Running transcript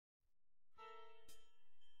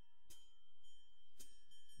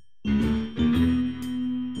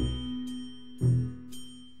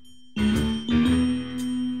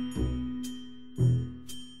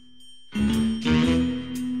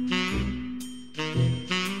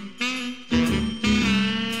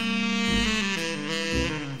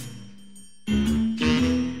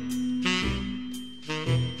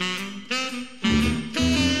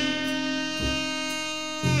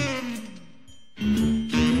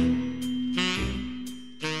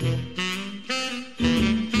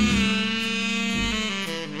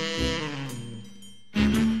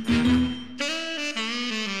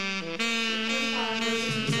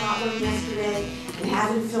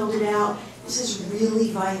is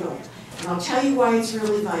really vital. And I'll tell you why it's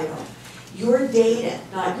really vital. Your data,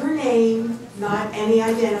 not your name, not any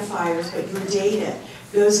identifiers, but your data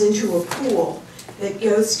goes into a pool that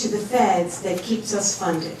goes to the feds that keeps us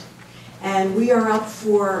funded. And we are up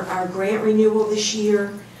for our grant renewal this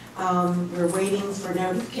year. We're waiting for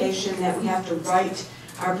notification that we have to write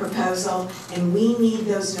our proposal, and we need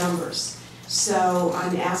those numbers. So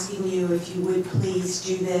I'm asking you if you would please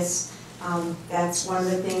do this. That's one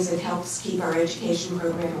of the things that helps keep our education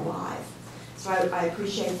program alive. So I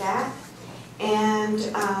appreciate that. And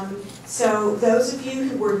so those of you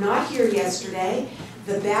who were not here yesterday,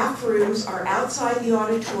 the bathrooms are outside the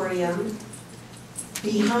auditorium,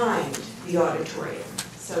 behind the auditorium.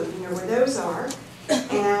 So you know where those are.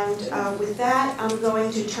 And with that, I'm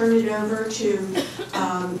going to turn it over to,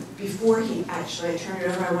 before I turn it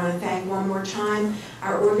over, I want to thank one more time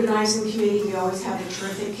our organizing committee. We always have a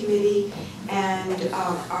terrific committee. And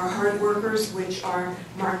our hard workers, which are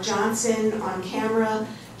Mark Johnson on camera,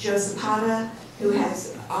 Joe Zapata, who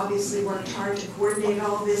has obviously worked hard to coordinate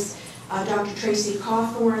all of this, Dr. Tracy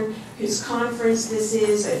Cawthorn, whose conference this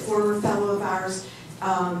is, a former fellow of ours,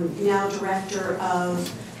 now director of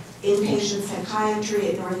inpatient psychiatry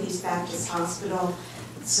at Northeast Baptist Hospital.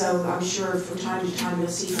 So I'm sure from time to time you'll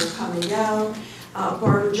see her come and go.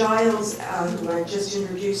 Barbara Giles, who I just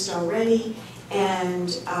introduced already, and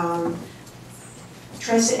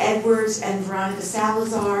Tressa Edwards and Veronica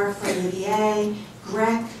Salazar from the VA,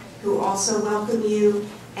 GRECC, who also welcome you,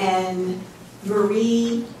 and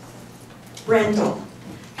Marie Brendel,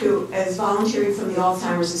 who is volunteering from the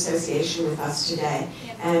Alzheimer's Association with us today.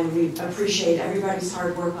 And we appreciate everybody's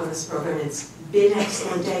hard work on this program. It's been an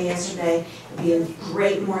excellent day yesterday. It'll be a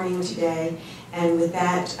great morning today. And with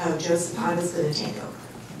that, Joe Zapata is going to take over.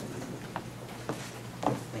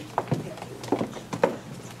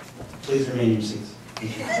 Please remain in your seats.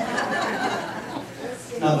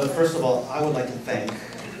 No, but first of all, I would like to thank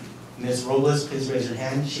Ms. Robles. Please raise your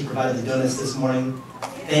hand. She provided the donuts this morning.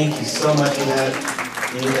 Thank you so much for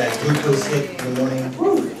that. You need that glucose hit in the morning.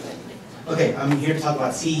 Woo. Okay, I'm here to talk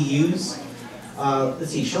about CEUs.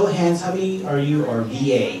 Let's see, show of hands, how many are you are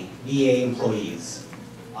VA employees?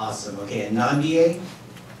 Awesome, okay, and non-VA?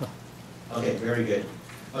 Okay, very good.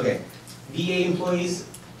 Okay, VA employees,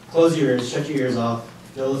 close your ears, shut your ears off,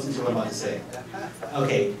 don't listen to what I'm about to say.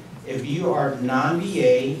 Okay, if you are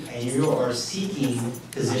non-VA and you are seeking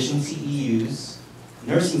physician CEUs,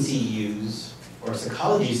 nursing CEUs, or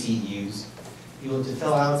psychology CEUs, you will have to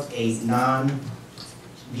fill out a non-VA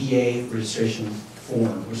registration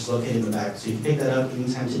form, which is located in the back. So you can pick that up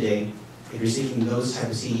anytime today if you're seeking those type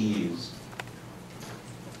of CEUs.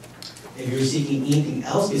 If you're seeking anything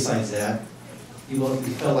else besides that, you will have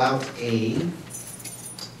to fill out a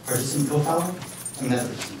participant profile, not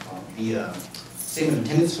participant profile, the statement of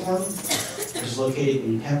attendance form, which is located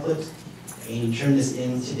in your pamphlet, and you turn this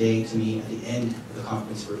in today to me at the end of the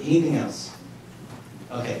conference for anything else.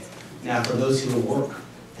 Okay, now for those who work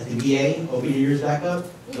at the VA, open your ears back up.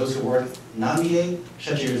 Those who work non-VA,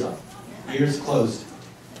 shut your ears off. Ears closed.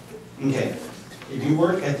 Okay, if you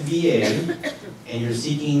work at the VA and you're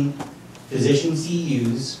seeking physician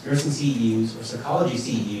CEUs, nursing CEUs, or psychology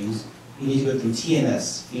CEUs, you need to go through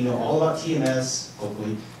TMS. You know all about TMS,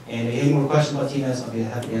 hopefully, and if you have any more questions about TMS, I'll be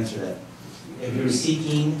happy to answer that. If you're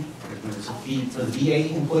seeking, for the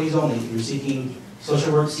VA employees only, if you're seeking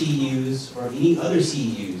social work CEUs or any other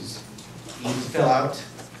CEUs, you need to fill out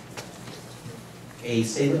a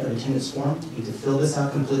statement of attendance form. You need to fill this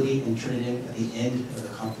out completely and turn it in at the end of the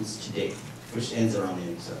conference today, which ends around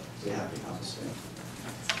noon, so you have the conference today.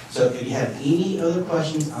 So if you have any other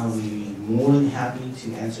questions, I'll be more than happy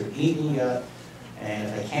to answer anything you got. And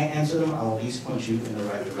if I can't answer them, I'll at least point you in the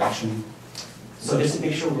right direction. So just to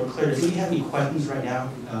make sure we're clear, does anybody have any questions right now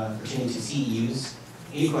pertaining to CEUs?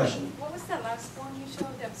 Any question? What was that last one you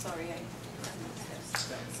showed? I'm sorry.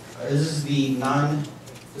 This is the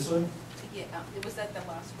this one? Yeah, was that the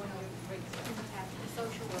last one?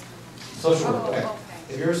 Social worker. Social worker, okay. Okay.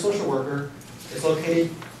 If you're a social worker, it's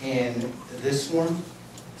located in this form.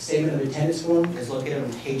 Statement of attendance form is located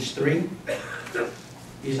on page 3.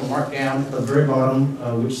 You're going to mark down at the very bottom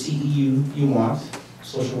which CEU you want,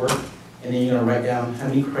 social work, and then you're going to write down how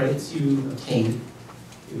many credits you obtained.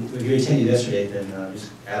 If you attended yesterday, then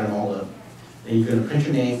just add them all up. Then you're going to print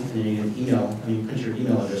your name, and then you're going to print your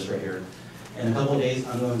email address right here. In a couple of days,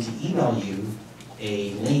 I'm going to email you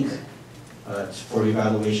a link for your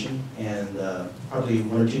evaluation, and probably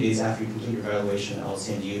 1 or 2 days after you complete your evaluation, I'll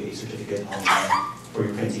send you a certificate online for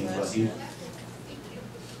your printing. Bless you.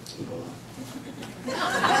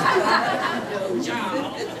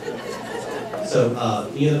 So,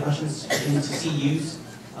 any other questions pertaining to CEUs?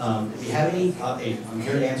 If you have any, I'm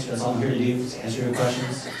here to answer. That's all I'm here to do, is answer your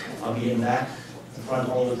questions. I'll be in back, in front,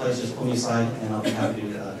 all over the place. Just pull me aside, and I'll be happy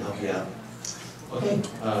to help you out. Okay.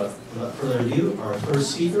 Without further ado, our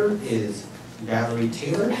first speaker is Valerie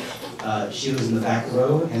Taylor. She was in the back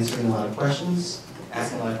row, answering a lot of questions,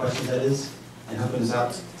 asking a lot of questions, that is, and helping us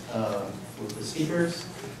out with the speakers.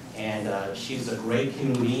 And she's a great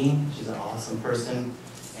human being. She's an awesome person.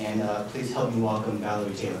 And please help me welcome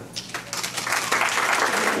Valerie Taylor.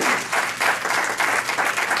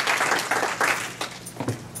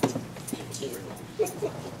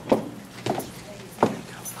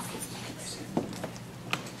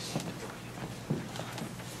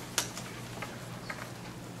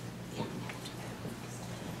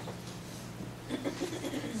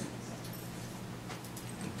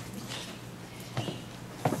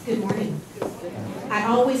 Good morning. I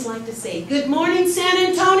always like to say, good morning, San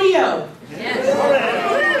Antonio.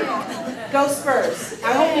 Go Spurs.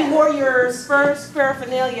 I hope you wore your Spurs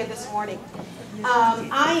paraphernalia this morning.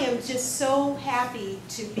 I am just so happy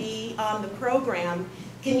to be on the program.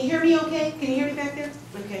 Can you hear me okay? Can you hear me back there?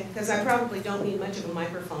 Okay, because I probably don't need much of a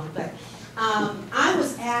microphone. But I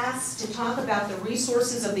was asked to talk about the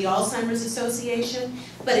resources of the Alzheimer's Association,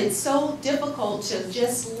 but it's so difficult to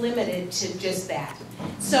just limit it to just that.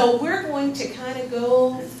 So we're going to kind of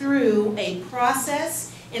go through a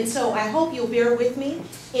process, and so I hope you'll bear with me.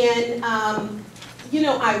 And you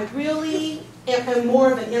know, I really am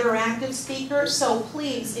more of an interactive speaker, so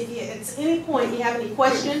please, if you, at any point you have any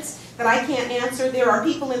questions that I can't answer, there are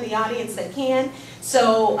people in the audience that can,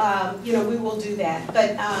 so you know, we will do that.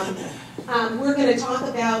 But we're going to talk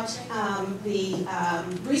about the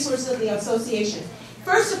resources of the association.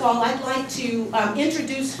 First of all, I'd like to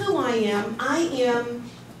introduce who I am.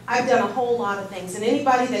 I've done a whole lot of things, and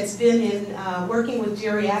anybody that's been in working with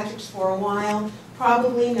geriatrics for a while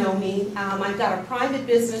probably know me. I've got a private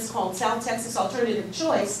business called South Texas Alternative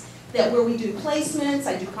Choice, that where we do placements,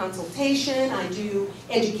 I do consultation, I do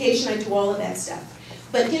education, I do all of that stuff.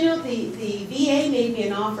 But you know, the VA made me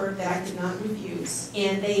an offer that I could not refuse,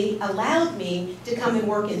 and they allowed me to come and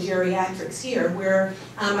work in geriatrics here, where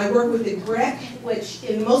I work with the GRECC, which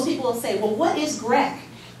most people will say, well, what is GRECC?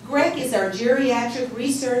 GRECC is our Geriatric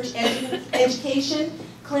Research Education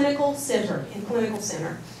Clinical Center,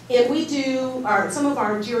 and we do, some of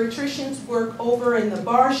our geriatricians work over in the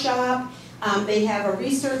bar shop. They have a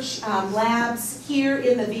research labs here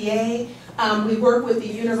in the VA. We work with the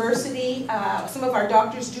university. Some of our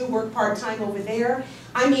doctors do work part-time over there.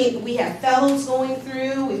 I mean, we have fellows going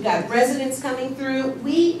through. We've got residents coming through.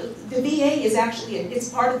 The VA is actually, it's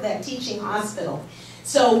part of that teaching hospital.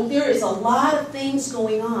 So there is a lot of things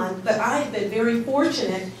going on, but I've been very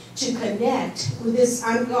fortunate to connect with this,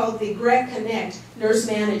 I'm called the GRECC Connect nurse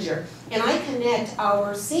manager. And I connect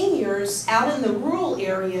our seniors out in the rural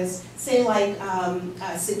areas, say like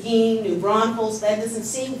Seguin, New Braunfels. That doesn't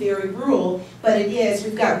seem very rural, but it is.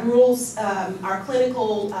 We've got rurals, our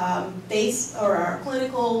clinical base, or our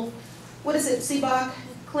clinical, what is it, CBOC?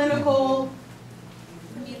 Clinical?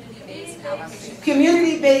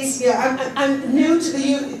 Community-based, yeah. I'm new to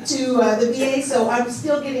the VA, so I'm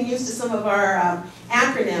still getting used to some of our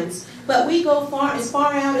acronyms. But we go as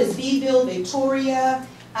far out as Beeville, Victoria,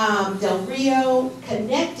 Del Rio,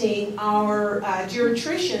 connecting our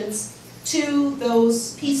geriatricians to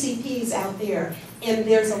those PCPs out there. And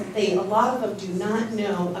there's a lot of them do not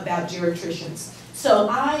know about geriatricians. So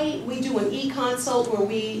we do an e-consult where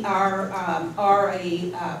we are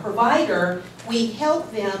a provider. We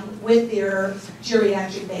help them with their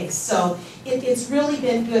geriatric base. So it's really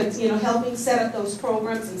been good, you know, helping set up those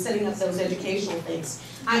programs and setting up those educational things.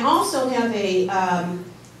 I also have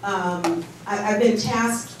I've been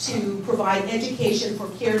tasked to provide education for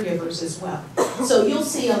caregivers as well. So you'll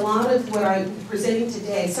see a lot of what I'm presenting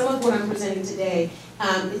today, some of what I'm presenting today,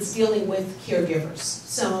 it's dealing with caregivers.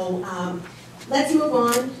 So let's move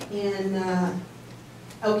on. And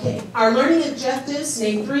okay, our learning objectives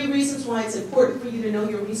name 3 reasons why it's important for you to know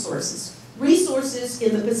your resources. Resources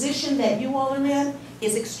in the position that you all are in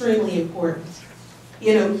is extremely important.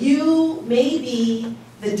 You know, you may be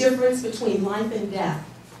the difference between life and death,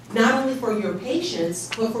 not only for your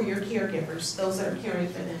patients, but for your caregivers, those that are caring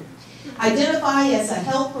for them. Identify as a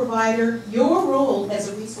health provider your role as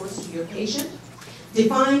a resource to your patient.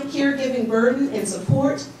 Define caregiving burden and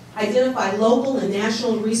support. Identify local and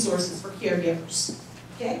national resources for caregivers.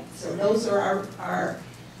 Okay, so those are our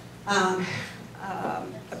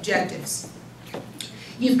objectives.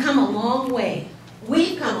 You've come a long way.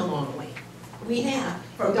 We've come a long way. We have,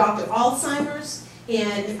 from Dr. Alzheimer's,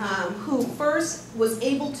 and who first was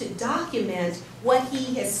able to document what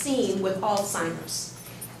he has seen with Alzheimer's.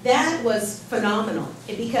 that was phenomenal,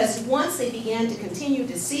 because once they began to continue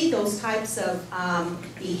to see those types of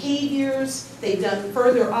behaviors, they've done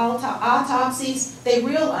further autopsies, they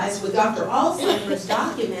realized what Dr. Alzheimer's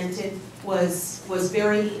documented was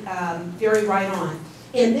very, very right on.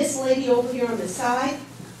 And this lady over here on the side,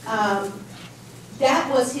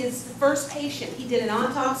 that was his first patient. He did an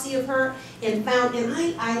autopsy of her and found, and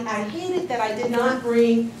I hated that I did not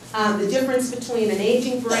bring the difference between an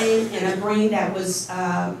aging brain and a brain that was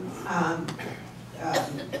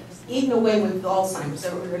eaten away with Alzheimer's,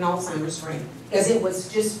 or an Alzheimer's brain, because it was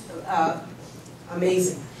just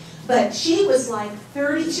amazing. But she was like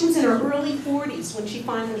 30, she was in her early 40s when she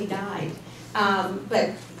finally died.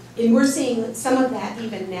 And we're seeing some of that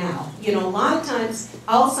even now. You know, a lot of times,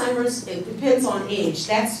 Alzheimer's, it depends on age.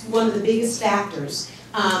 That's one of the biggest factors.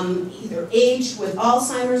 Either age with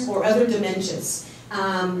Alzheimer's or other dementias.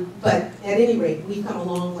 But at any rate, we've come a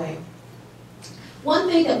long way. One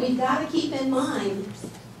thing that we've got to keep in mind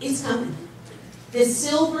is coming. This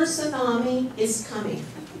silver tsunami is coming.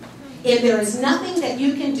 And there is nothing that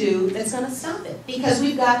you can do that's going to stop it. Because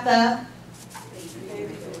we've got the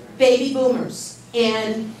baby boomers.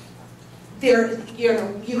 And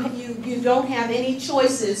you don't have any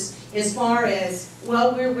choices as far as,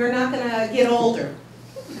 well, we're not going to get older.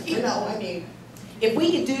 You know, I mean, if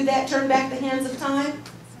we could do that, turn back the hands of time,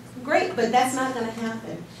 great, but that's not going to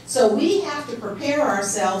happen. So we have to prepare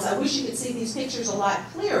ourselves. I wish you could see these pictures a lot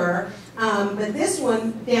clearer, but this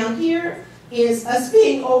one down here is us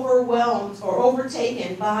being overwhelmed or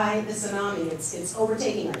overtaken by the tsunami. It's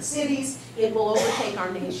overtaking our cities. It will overtake our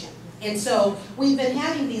nation. And so we've been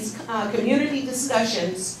having these community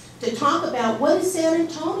discussions to talk about what is San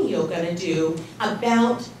Antonio going to do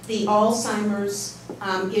about the Alzheimer's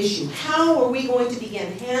issue. How are we going to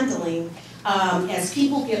begin handling as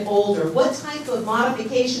people get older? What type of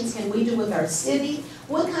modifications can we do with our city?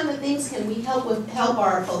 What kind of things can we help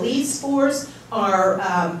our police force, our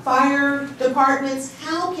fire departments?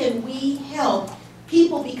 How can we help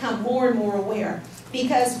people become more and more aware?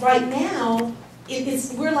 Because right now,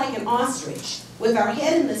 we're like an ostrich with our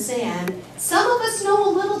head in the sand. Some of us know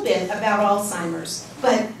a little bit about Alzheimer's,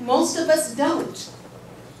 but most of us don't.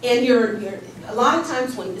 And a lot of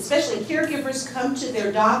times when, especially caregivers come to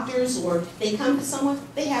their doctors or they come to someone,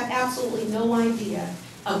 they have absolutely no idea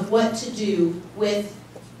of what to do with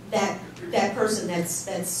that person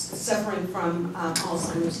that's suffering from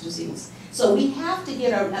Alzheimer's disease. So we have to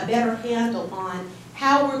get a better handle on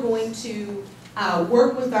how we're going to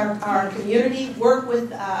work with our community, work with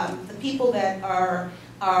the people that are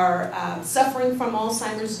suffering from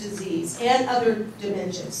Alzheimer's disease and other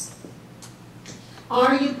dementias.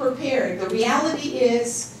 Are you prepared? The reality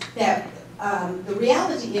is that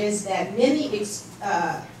many.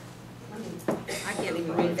 I can't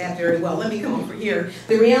even read that very well. Let me come over here.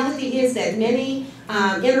 The reality is that many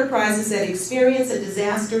enterprises that experience a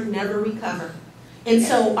disaster never recover. And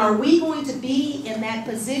so are we going to be in that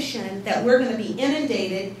position that we're going to be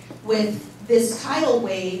inundated with this tidal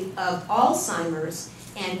wave of Alzheimer's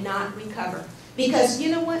and not recover? Because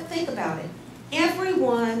you know what? Think about it.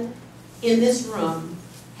 Everyone in this room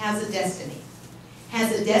has a destiny.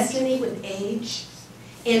 Has a destiny with age.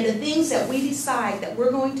 And the things that we decide that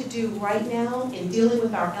we're going to do right now in dealing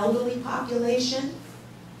with our elderly population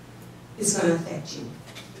is going to affect you.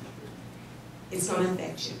 It's going to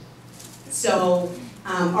affect you. So,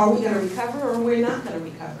 are we going to recover or are we not going to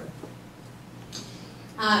recover?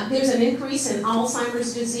 There's an increase in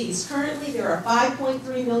Alzheimer's disease. Currently, there are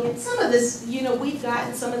 5.3 million. Some of this, you know, we've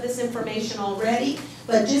gotten some of this information already,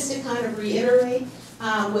 but just to kind of reiterate,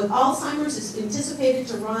 with Alzheimer's, it's anticipated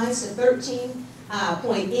to rise to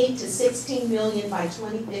 13.8 to 16 million by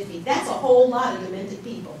 2050. That's a whole lot of demented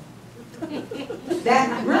people.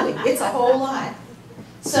 Really, it's a whole lot.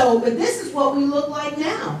 So, but this is what we look like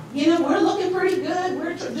now. You know, we're looking pretty good.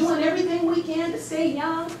 We're doing everything we can to stay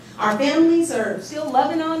young. Our families are still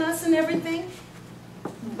loving on us and everything.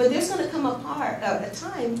 But there's going to come a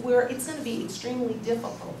time where it's going to be extremely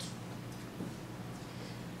difficult.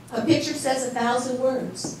 A picture says 1,000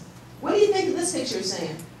 words. What do you think of this picture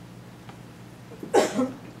saying?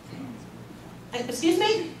 Excuse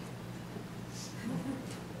me?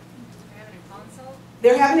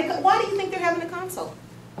 They're having a consult? Why do you think they're having a consult?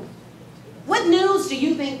 What news do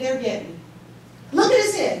you think they're getting? Look at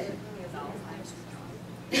his head.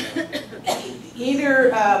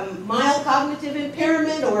 Either mild cognitive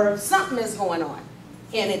impairment or something is going on.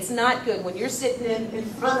 And it's not good when you're sitting in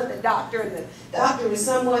front of the doctor and the doctor is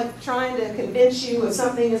somewhat trying to convince you of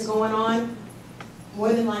something is going on.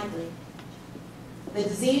 More than likely. The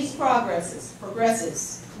disease progresses.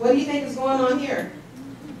 What do you think is going on here?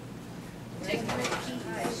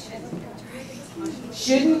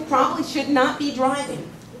 Probably should not be driving.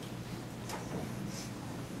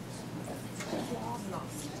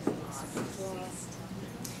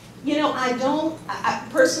 You know,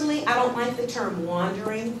 personally, I don't like the term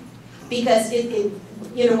wandering because you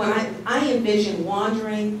know, when I envision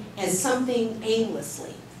wandering as something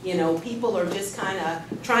aimlessly. You know, people are just kind of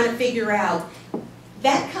trying to figure out.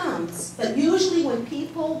 That comes, but usually when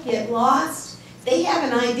people get lost, they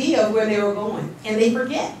have an idea of where they were going and they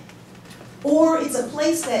forget. Or it's a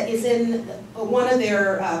place that is in one of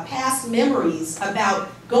their past memories about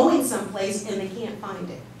going someplace and they can't find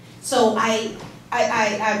it. So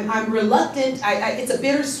I'm reluctant. It's a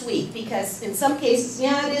bittersweet because in some cases,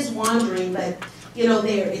 yeah, it is wandering, but you know,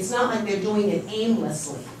 it's not like they're doing it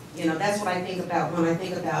aimlessly. You know, that's what I think about when I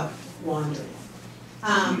think about wandering.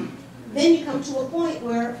 Then you come to a point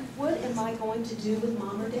where, what am I going to do with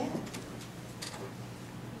mom or dad?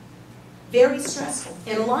 Very stressful.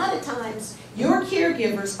 And a lot of times, your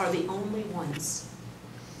caregivers are the only ones.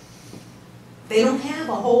 They don't have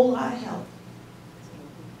a whole lot of help.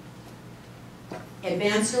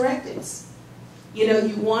 Advanced directives. You know,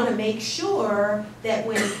 you want to make sure that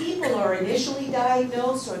when people are initially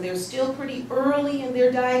diagnosed or they're still pretty early in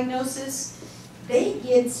their diagnosis, they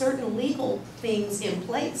get certain legal things in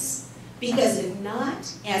place. Because if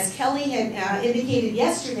not, as Kelly had indicated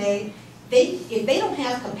yesterday, if they don't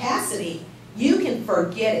have capacity, you can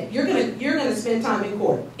forget it. You're gonna spend time in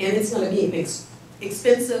court, and it's going to be an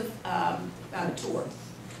expensive tour.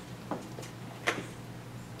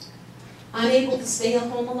 Unable to stay at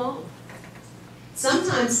home alone.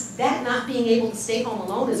 Sometimes that not being able to stay home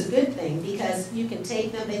alone is a good thing because you can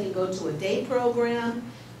take them, they can go to a day program,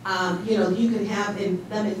 you know, you can have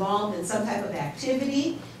them involved in some type of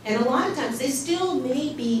activity, and a lot of times they still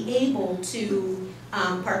may be able to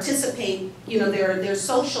participate, you know, they're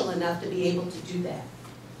social enough to be able to do that.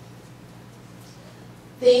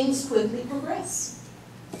 Things quickly progress.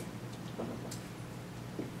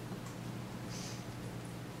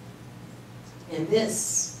 And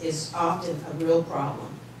this is often a real problem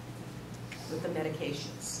with the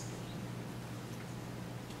medications.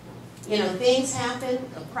 You know, things happen,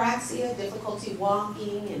 apraxia, difficulty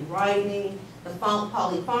walking and writing, the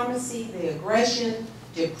polypharmacy, the aggression,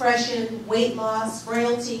 depression, weight loss,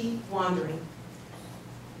 frailty, wandering.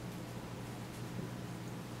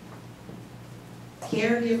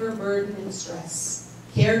 Caregiver burden and stress.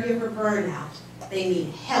 Caregiver burnout. They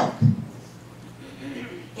need help.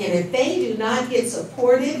 And if they do not get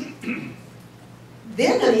supported,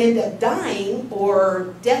 they're going to end up dying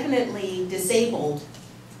or definitely disabled,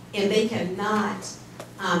 and they cannot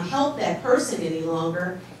help that person any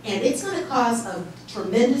longer, and it's going to cause a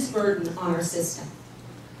tremendous burden on our system,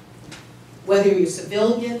 whether you're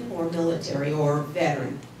civilian or military or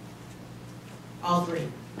veteran, all three.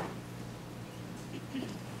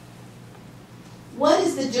 What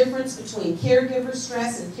is the difference between caregiver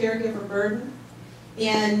stress and caregiver burden?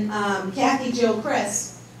 And Kathy Jo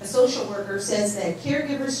Kress, a social worker, says that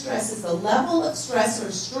caregiver stress is the level of stress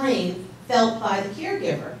or strain felt by the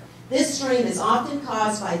caregiver. This strain is often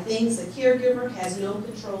caused by things the caregiver has no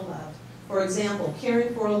control of. For example,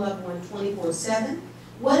 caring for a loved one 24/7.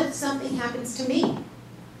 What if something happens to me?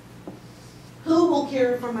 Who will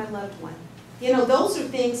care for my loved one? You know, those are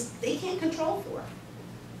things they can't control for,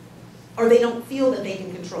 or they don't feel that they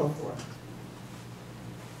can control for.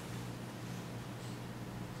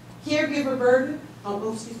 Caregiver burden,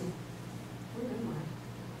 excuse me.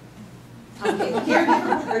 Where am I? Okay,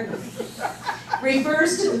 caregiver burden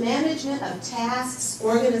refers to the management of tasks,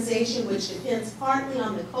 organization, which depends partly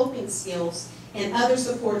on the coping skills and other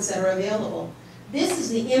supports that are available. This is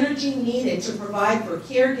the energy needed to provide for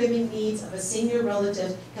caregiving needs of a senior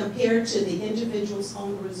relative compared to the individual's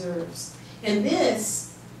own reserves. And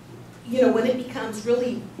this, you know, when it becomes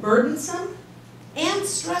really burdensome and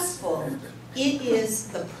stressful, it is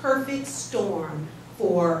the perfect storm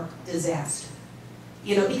for disaster.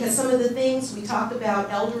 You know, because some of the things we talked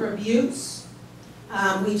about, elder abuse,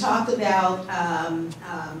 we talked about,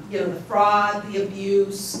 you know, the fraud, the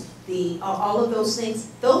abuse, all of those things.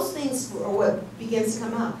 Those things are what begins to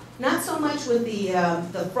come up. Not so much with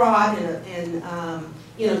the fraud and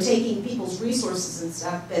you know, taking people's resources and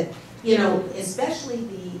stuff, but, you know, especially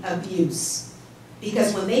the abuse.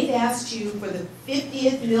 Because when they've asked you for the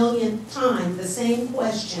 50th millionth time the same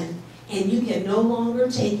question, and you can no longer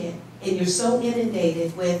take it, and you're so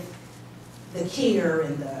inundated with the care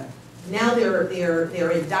and now they're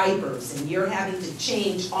in diapers, and you're having to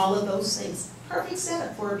change all of those things. Perfect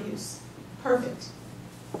setup for abuse. Perfect.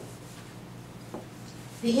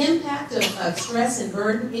 The impact of stress and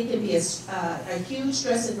burden, it can be a huge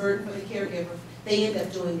stress and burden for the caregiver. They end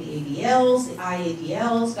up doing the ADLs, the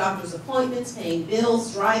IADLs, doctor's appointments, paying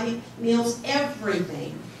bills, driving, meals,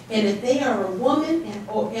 everything. And if they are a woman and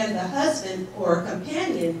the husband or a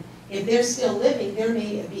companion, if they're still living, there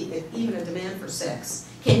may be even a demand for sex.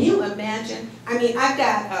 Can you imagine? I mean, I've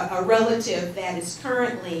got a relative that is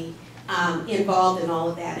currently involved in all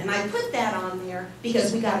of that. And I put that on there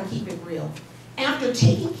because we got to keep it real. After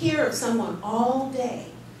taking care of someone all day,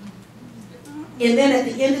 and then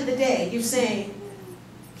at the end of the day, you're saying,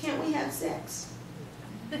 can't we have sex?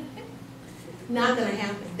 Not going to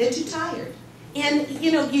happen. They're too tired. And,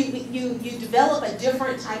 you know, you develop a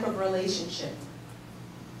different type of relationship.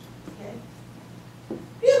 Okay?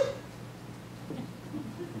 Whew.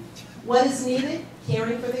 What is needed?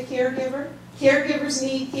 Caring for the caregiver. Caregivers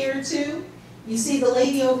need care too. You see the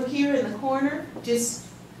lady over here in the corner, just,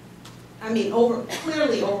 I mean,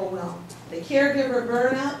 clearly overwhelmed. The caregiver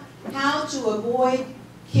burnout. How to avoid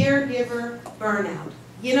caregiver burnout.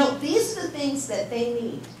 You know, these are the things that they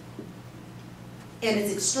need. And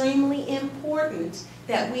it's extremely important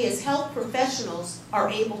that we as health professionals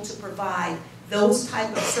are able to provide those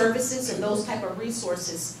type of services and those type of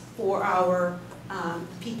resources for our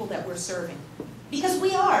people that we're serving. Because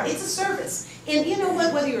we are, it's a service. And you know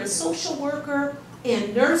what, whether you're a social worker,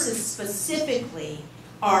 and nurses specifically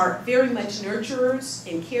are very much nurturers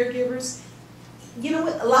and caregivers. You know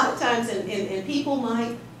what, a lot of times, and people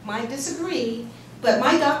might disagree, but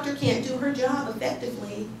my doctor can't do her job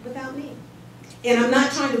effectively without me. And I'm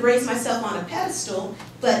not trying to raise myself on a pedestal,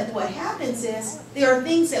 but what happens is there are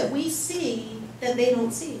things that we see that they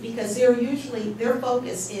don't see because their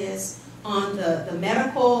focus is on the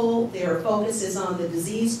medical, their focus is on the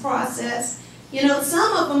disease process. You know,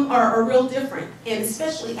 some of them are real different, and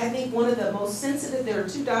especially I think one of the most sensitive, there are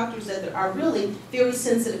two doctors that are really very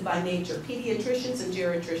sensitive by nature, pediatricians and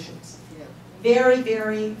geriatricians. Yeah. Very,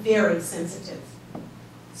 very, very sensitive.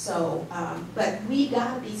 So, but we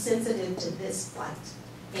got to be sensitive to this plight.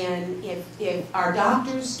 And if our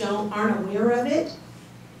doctors aren't aware of it,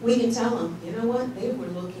 we can tell them, you know what, they were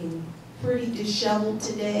looking pretty disheveled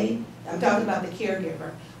today. I'm talking about the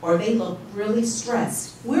caregiver. Or they look really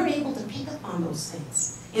stressed. We're able to pick up on those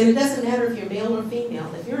things. And it doesn't matter if you're male or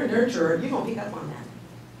female. If you're a nurturer, you're going to pick up on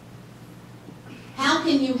that. How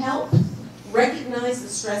can you help? Recognize the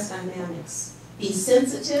stress dynamics. Be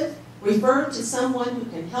sensitive. Refer to someone who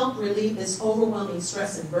can help relieve this overwhelming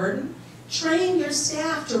stress and burden. Train your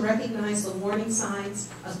staff to recognize the warning signs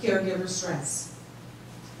of caregiver stress.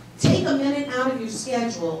 Take a minute out of your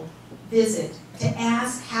schedule visit to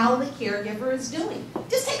ask how the caregiver is doing.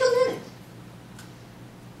 Just take a minute.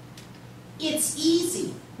 It's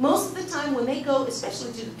easy. Most of the time when they go,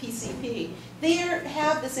 especially to the PCP, they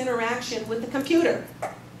have this interaction with the computer.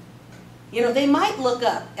 You know, they might look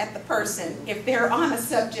up at the person if they're on a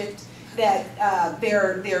subject that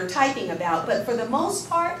they're typing about, but for the most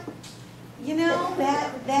part, you know,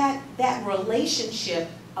 that relationship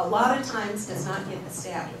a lot of times does not get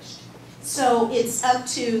established. So it's up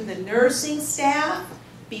to the nursing staff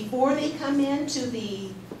before they come in to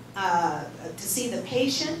see the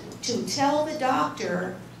patient to tell the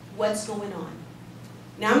doctor what's going on.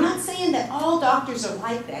 Now, I'm not saying that all doctors are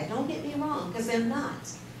like that. Don't get me wrong, because they're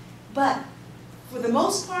not. But for the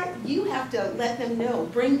most part, you have to let them know,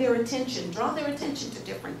 bring their attention, draw their attention to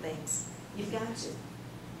different things. You've got to.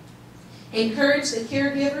 Encourage the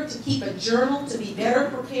caregiver to keep a journal to be better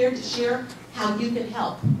prepared to share how you can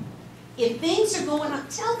help. If things are going on,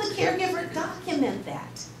 tell the caregiver, document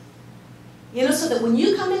that. You know, so that when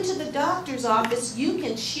you come into the doctor's office, you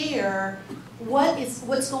can share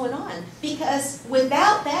what's going on. Because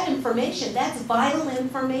without that information, that's vital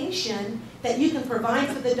information that you can provide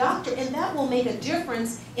for the doctor, and that will make a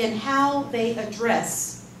difference in how they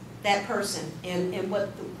address that person and what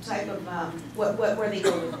type of, where they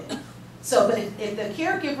go with it. So, but if the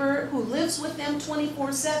caregiver who lives with them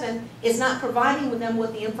 24/7 is not providing them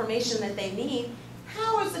with the information that they need,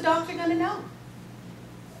 how is the doctor going to know?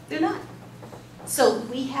 They're not. So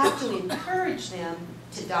we have to encourage them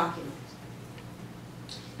to document.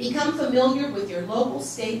 Become familiar with your local,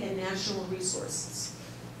 state, and national resources.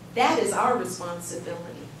 That is our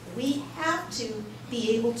responsibility. We have to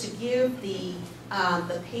be able to give the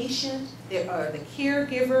patient or the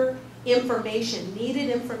caregiver information, needed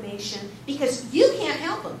information, because you can't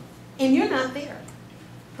help them, and you're not there.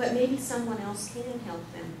 But maybe someone else can help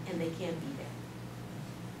them, and they can be there.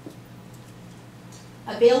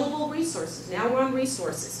 Available resources. Now we're on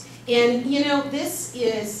resources. And, you know, this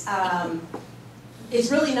is, it's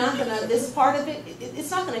really not going to, this part of it, it's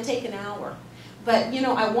not going to take an hour. But, you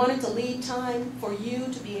know, I wanted to leave time for you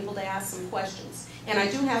to be able to ask some questions. And I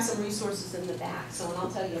do have some resources in the back, so and I'll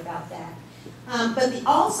tell you about that. But the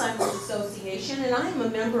Alzheimer's Association, and I am a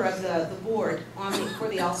member of the board for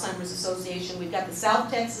the Alzheimer's Association. We've got the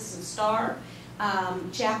South Texas and Star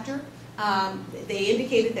chapter. They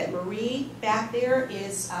indicated that Marie back there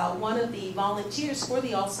is one of the volunteers for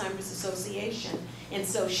the Alzheimer's Association, and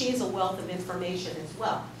so she is a wealth of information as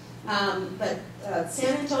well. But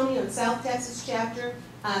San Antonio and South Texas chapter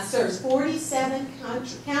serves 47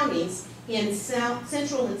 counties in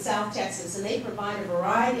Central and South Texas, and they provide a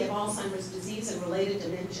variety of Alzheimer's disease and related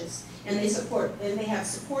dementias, and they have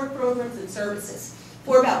support programs and services.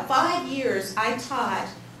 For about 5 years, I taught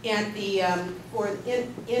at the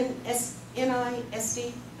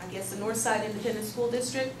NISD, I guess the Northside Independent School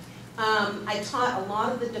District. I taught a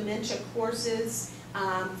lot of the dementia courses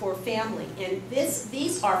for family, and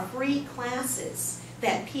these are free classes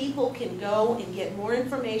that people can go and get more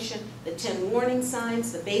information, the 10 warning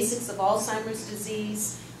signs, the basics of Alzheimer's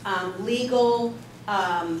disease, legal,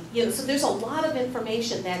 you know, so there's a lot of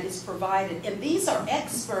information that is provided, and these are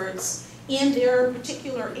experts in their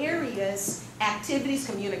particular areas, activities,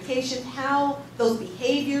 communication, how those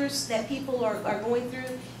behaviors that people are going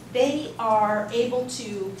through, they are able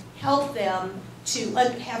to help them to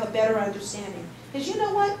have a better understanding. Because you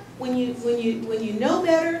know what? When you know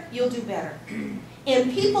better, you'll do better.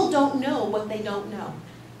 And people don't know what they don't know.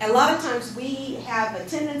 A lot of times we have a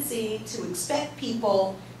tendency to expect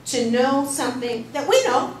people to know something that we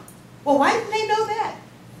know. Well, why didn't they know that?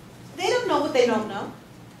 They don't know what they don't know.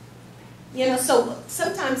 You know, so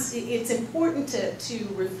sometimes it's important to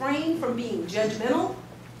refrain from being judgmental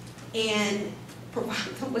and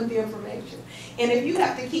provide them with the information. And if you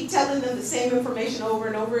have to keep telling them the same information over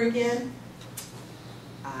and over again,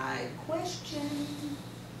 I question,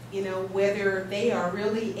 you know, whether they are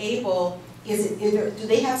really able, do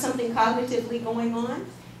they have something cognitively going on?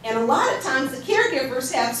 And a lot of times the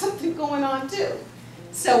caregivers have something going on too.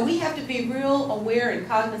 So we have to be real aware and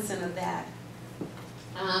cognizant of that.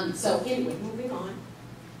 So anyway, moving on.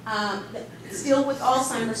 Still with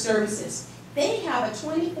Alzheimer's services. They have a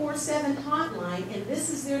 24/7 hotline, and this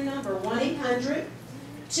is their number,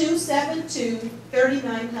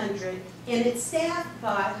 1-800-272-3900. And it's staffed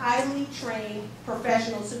by highly trained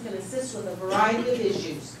professionals who can assist with a variety of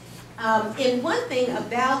issues. And one thing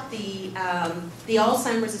about the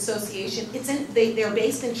Alzheimer's Association, they're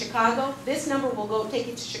based in Chicago. This number will take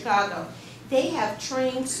you to Chicago. They have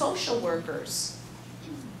trained social workers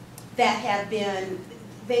that have been,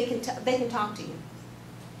 they can talk to you.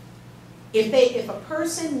 If a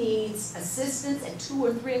person needs assistance at 2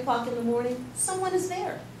 or 3 o'clock in the morning, someone is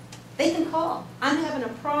there. They can call. I'm having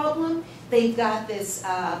a problem. They've got this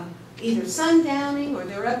either sundowning, or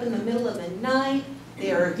they're up in the middle of the night.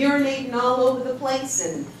 They're urinating all over the place,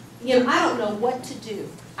 and you know, I don't know what to do.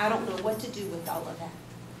 I don't know what to do with all of that.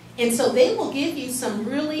 And so they will give you some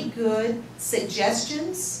really good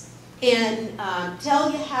suggestions and tell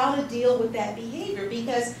you how to deal with that behavior,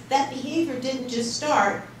 because that behavior didn't just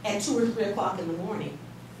start at 2 or 3 o'clock in the morning.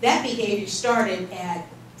 That behavior started at,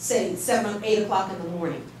 say, 7 or 8 o'clock in the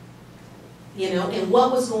morning. You know, and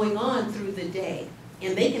what was going on through the day.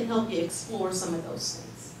 And they can help you explore some of those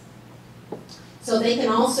things. So they can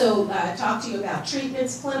also talk to you about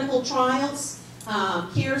treatments, clinical trials,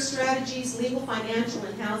 care strategies, legal, financial,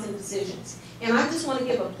 and housing decisions. And I just want to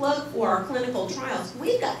give a plug for our clinical trials.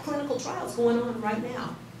 We've got clinical trials going on right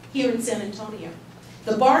now here in San Antonio.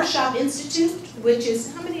 The Bar Shop Institute, which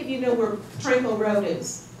is, how many of you know where Tranco Road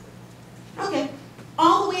is? Okay.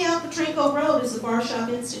 All the way out the Tranco Road is the Bar Shop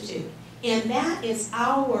Institute. And that is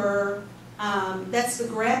our, that's the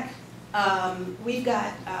GRECC. We've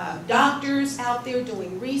got doctors out there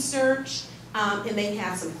doing research, and they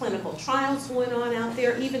have some clinical trials going on out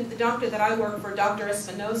there. Even the doctor that I work for, Dr.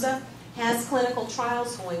 Espinoza, has clinical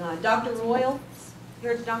trials going on. Dr. Royal, you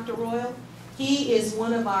heard of Dr. Royal? He is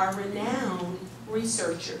one of our renowned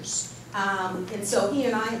researchers. And so he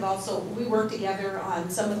and I have also, we work together on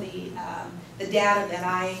some of the data that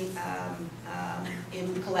I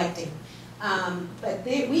am collecting. But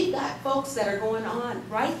we've got folks that are going on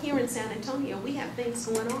right here in San Antonio. We have things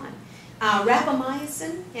going on.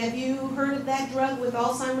 Rapamycin, have you heard of that drug with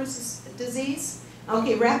Alzheimer's disease?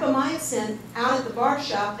 Okay, rapamycin, out at the bar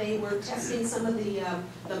shop, they were testing some of the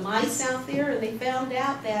mice out there, and they found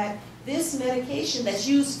out that this medication that's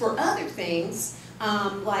used for other things,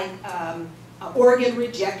 like organ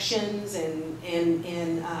rejections, and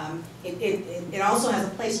it also has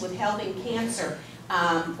a place with helping cancer,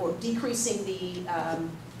 or decreasing the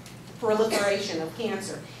proliferation of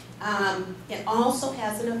cancer. It also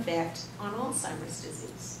has an effect on Alzheimer's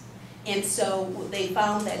disease. And so they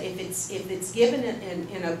found that if it's given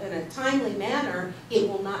in a timely manner, it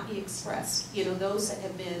will not be expressed. You know, those that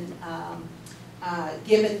have been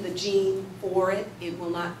given the gene for it, it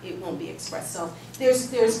won't be expressed. So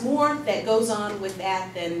there's more that goes on with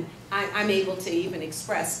that than I'm able to even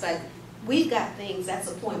express. But we've got things. That's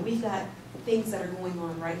the point. We've got things that are going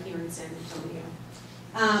on right here in San Antonio.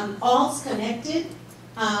 All's connected.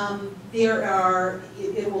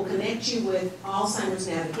 It will connect you with Alzheimer's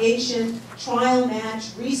navigation, trial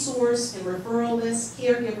match, resource and referral list,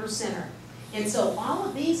 caregiver center. And so all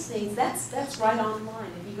of these things, that's right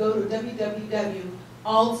online. If you go to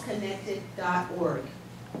www.alzconnected.org,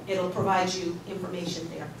 it'll provide you information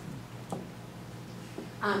there.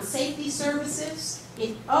 Safety services,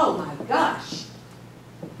 oh my gosh.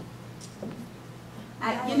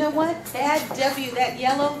 You know what? That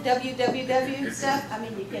yellow www stuff, I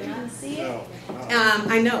mean, you cannot see it.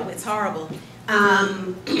 I know, it's horrible.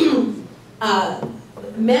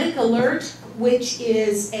 Medic Alert, which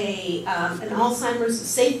is an Alzheimer's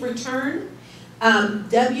safe return,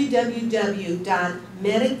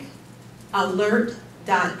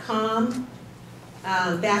 www.medicalert.com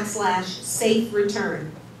 /safe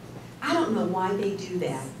return. I don't know why they do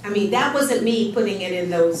that. I mean, that wasn't me putting it in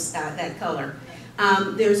that color.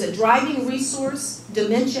 There's a driving resource,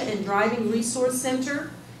 Dementia and Driving Resource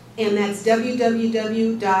Center, and that's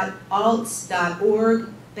www.alts.org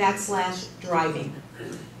 /driving. I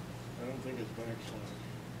don't think it's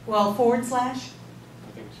backslash. Well, / I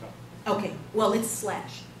think so. Okay, well, it's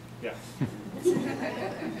slash. Yeah.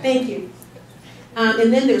 Thank you.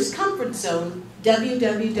 And then there's Comfort Zone,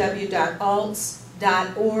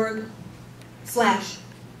 www.alts.org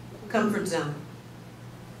 /comfort zone.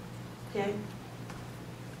 Okay?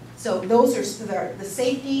 So those are the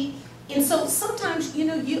safety. And so sometimes, you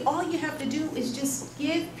know, all you have to do is just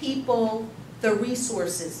give people the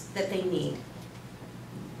resources that they need.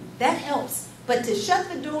 That helps. But to shut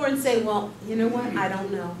the door and say, well, you know what, I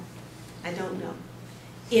don't know. I don't know.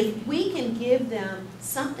 If we can give them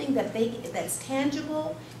something that's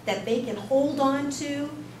tangible, that they can hold on to,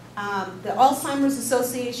 the Alzheimer's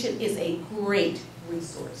Association is a great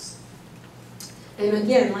resource. And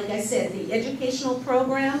again, like I said, the educational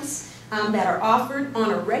programs that are offered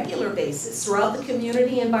on a regular basis throughout the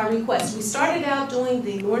community and by request. We started out doing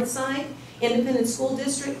the North Side Independent School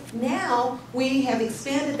District. Now we have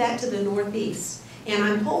expanded that to the Northeast. And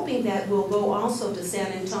I'm hoping that we'll go also to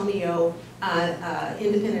San Antonio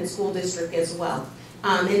Independent School District as well.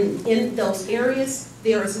 In those areas,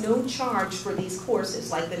 there is no charge for these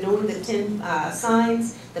courses, like the Knowing the 10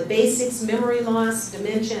 Signs, the Basics, Memory Loss,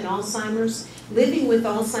 Dementia, and Alzheimer's, Living with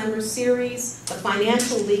Alzheimer's series, the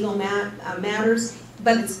Financial Legal Matters,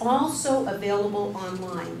 but it's also available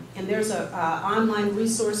online. And there's an online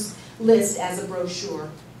resource list as a brochure,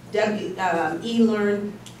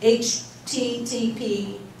 eLearn,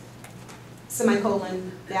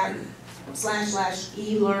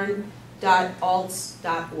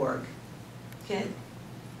 http://elearn.alts.org. Okay?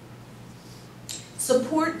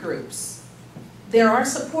 Support groups. There are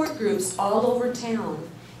support groups all over town,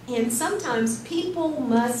 and sometimes people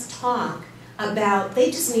must talk about,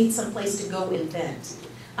 they just need some place to go and vent.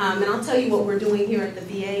 And I'll tell you what we're doing here at the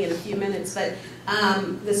VA in a few minutes, but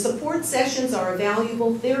the support sessions are a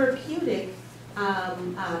valuable therapeutic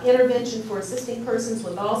intervention for assisting persons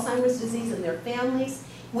with Alzheimer's disease and their families.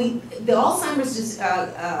 The Alzheimer's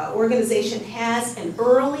organization has an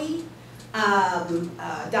early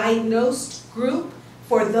diagnosed group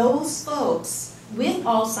for those folks with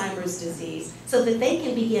Alzheimer's disease so that they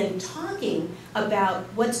can begin talking about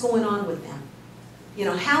what's going on with them, you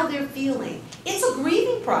know, how they're feeling. It's a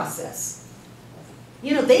grieving process.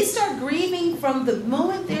 You know, they start grieving from the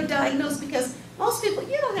moment they're diagnosed, because most people,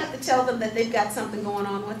 you don't have to tell them that they've got something going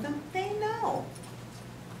on with them. They know.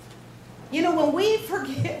 You know, when we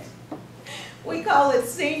forget, we call it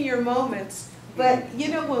senior moments, but you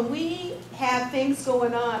know, when we have things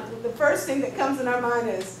going on, the first thing that comes in our mind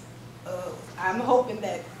is, oh, I'm hoping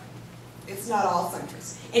that it's not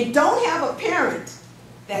Alzheimer's. And don't have a parent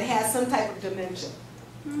that has some type of dementia.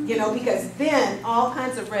 You know, because then all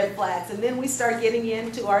kinds of red flags, and then we start getting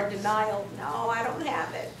into our denial, no, I don't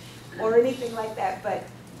have it, or anything like that. But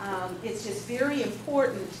it's just very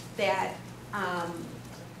important that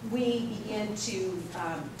we begin to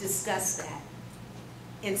discuss that.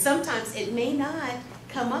 And sometimes it may not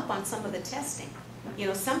come up on some of the testing. You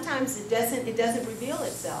know, sometimes it doesn't reveal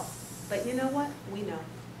itself. But you know what? We know.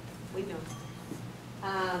 We know.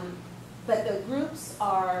 But the groups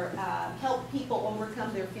are help people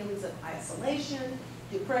overcome their feelings of isolation,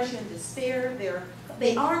 depression, despair.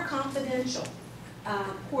 They are confidential.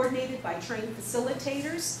 coordinated by trained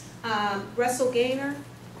facilitators. Russell Gaynor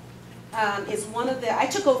is one of the, I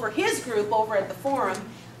took over his group over at the forum,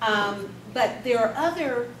 but there are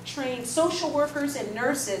other trained social workers and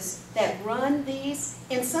nurses that run these,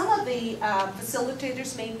 and some of the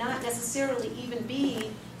facilitators may not necessarily even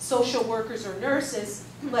be social workers or nurses,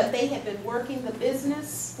 but they have been working the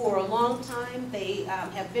business for a long time. They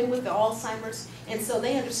have been with the Alzheimer's, and so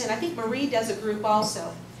they understand. I think Marie does a group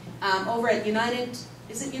also over at United,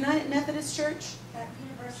 is it United Methodist Church?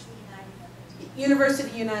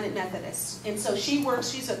 University United Methodist. And so she works,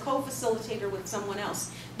 she's a co-facilitator with someone else.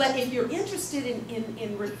 But if you're interested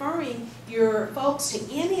in referring your folks to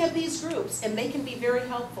any of these groups, and they can be very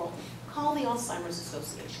helpful, call the Alzheimer's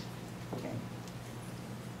Association. Okay.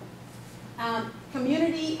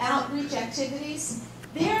 Community outreach activities.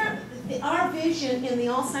 Our vision in the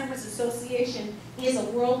Alzheimer's Association is a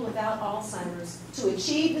world without Alzheimer's. To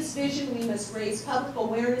achieve this vision, we must raise public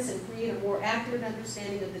awareness and create a more accurate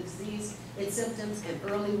understanding of the disease, its symptoms, and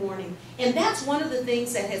early warning. And that's one of the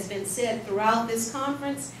things that has been said throughout this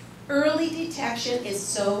conference. Early detection is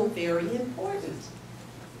so very important.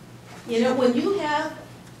 You know, when you have,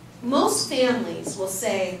 most families will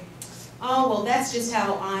say, oh, well, that's just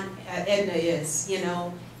how Aunt Edna is, you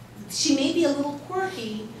know. She may be a little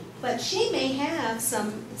quirky, but she may have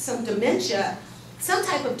some dementia, some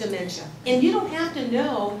type of dementia. And you don't have to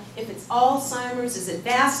know if it's Alzheimer's, is it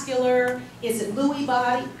vascular, is it Lewy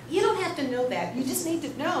body. You don't have to know that. You just need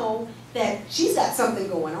to know that she's got something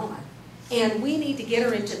going on. And we need to get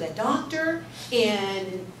her into the doctor,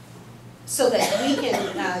 and so that we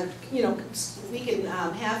can, you know, we can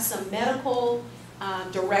have some medical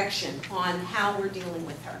direction on how we're dealing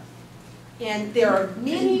with her. And there are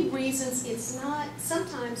many reasons. It's not,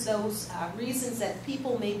 sometimes those reasons that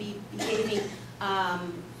people may be behaving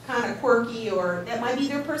kind of quirky, or that might be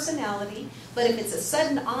their personality, but if it's a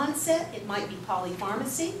sudden onset, it might be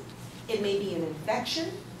polypharmacy, it may be an infection,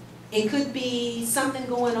 it could be something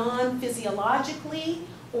going on physiologically,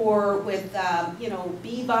 or with you know,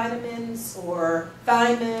 B vitamins, or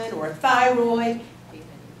thiamine, or thyroid,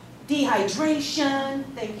 dehydration,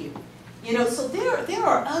 thank you. You know, so there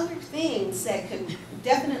are other things that can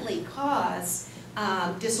definitely cause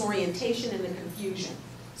disorientation and the confusion.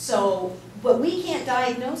 So, but we can't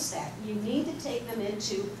diagnose that. You need to take them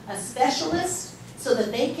into a specialist so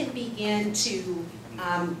that they can begin to,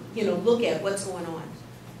 you know, look at what's going on.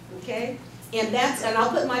 Okay? And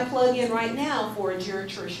I'll put my plug in right now for a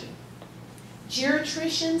geriatrician.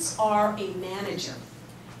 Geriatricians are a manager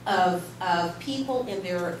of people in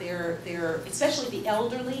their, especially the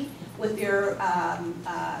elderly, with their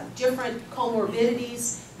different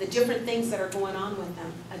comorbidities, the different things that are going on with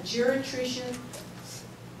them. A geriatrician,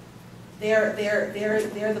 they're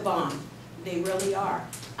the bomb. They really are.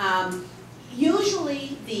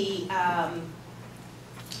 Usually the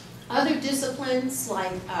other disciplines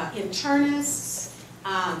like internists,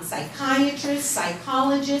 psychiatrists,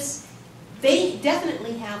 psychologists, they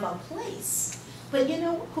definitely have a place. But you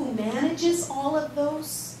know who manages all of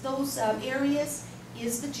those areas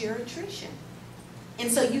is the geriatrician. And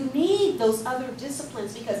so you need those other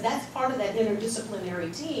disciplines, because that's part of that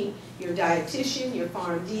interdisciplinary team, your dietitian, your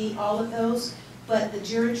PharmD, all of those. But the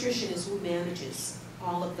geriatrician is who manages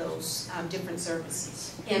all of those different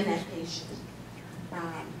services and that patient.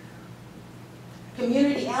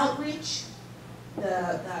 Community outreach,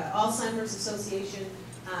 the Alzheimer's Association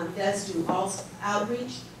does do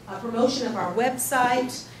outreach. Promotion of our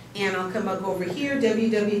website, and I'll come up over here,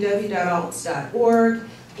 www.alts.org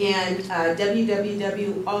and www.alts.org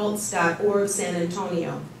San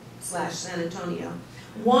Antonio/San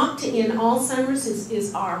Walk to End Alzheimer's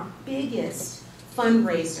is our biggest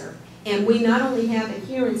fundraiser, and we not only have it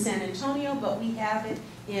here in San Antonio, but we have it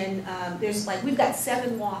in, we've got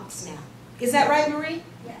 7 walks now. Is that right, Marie?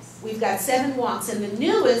 Yes. We've got 7 walks, and the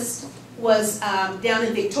newest was down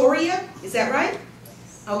in Victoria. Is that right?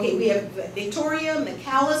 Okay, we have Victoria,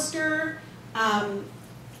 McAllister, I'm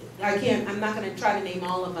not going to try to name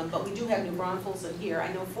all of them, but we do have New Braunfels in here.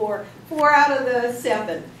 I know four out of the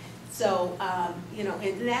 7. So, you know,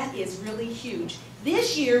 and that is really huge.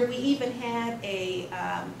 This year, we even had a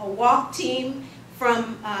walk team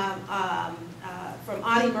from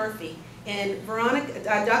Audie Murphy. And Veronica,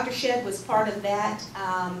 Dr. Shedd was part of that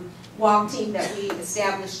walk team that we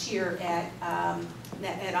established here at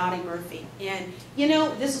Audie Murphy. And, you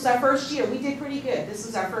know, this was our first year. We did pretty good. This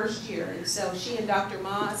was our first year. And so she and Dr.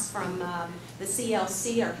 Moss from the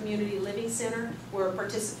CLC, our Community Living Center, were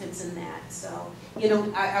participants in that. So, you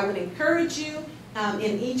know, I would encourage you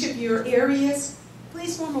in each of your areas,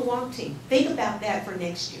 please form a walk team. Think about that for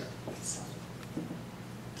next year. So.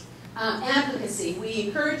 Advocacy. We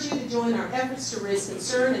encourage you to join our efforts to raise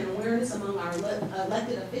concern and awareness among our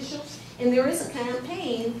elected officials. And there is a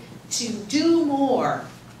campaign to do more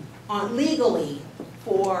legally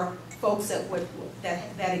for folks that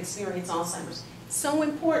experience Alzheimer's. So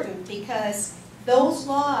important because those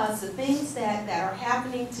laws, the things that are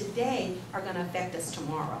happening today are going to affect us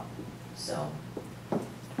tomorrow. So,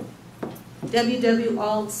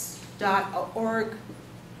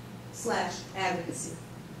 www.alts.org/advocacy.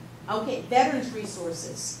 Okay, veterans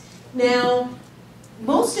resources. Now,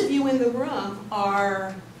 most of you in the room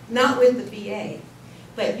are not with the VA,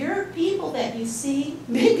 but your people that you see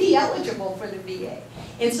may be eligible for the VA.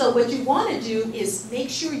 And so what you want to do is make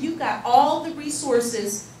sure you've got all the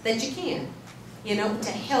resources that you can,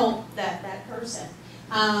 to help that person.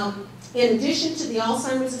 In addition to the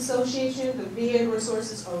Alzheimer's Association, the VA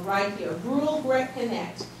resources are right here. Rural GRECC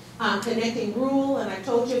Connect. Connecting rural, and I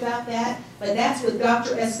told you about that, but that's with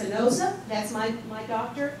Dr. Espinoza. That's my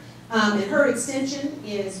doctor. And her extension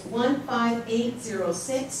is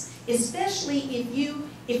 15806, especially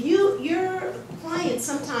if your client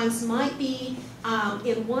sometimes might be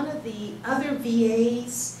in one of the other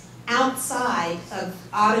VAs outside of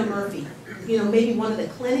Odd and Murphy, maybe one of the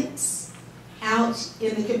clinics out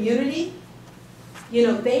in the community,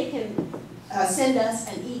 they can send us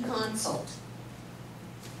an e-consult,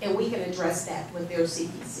 and we can address that with their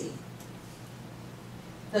CPC.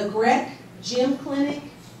 The GRECC Gym Clinic,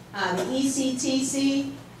 the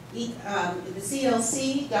ECTC, the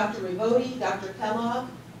CLC, Dr. Rivoti, Dr. Kellogg,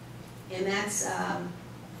 and that's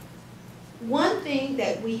one thing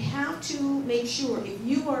that we have to make sure, if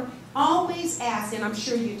you are always asked, and I'm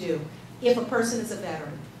sure you do, if a person is a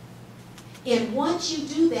veteran. And once you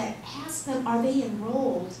do that, ask them, are they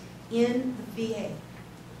enrolled in the VA?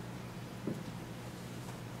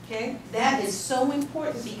 Okay? That is so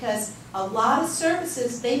important because a lot of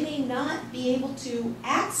services they may not be able to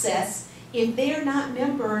access if they're not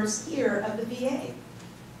members here of the VA.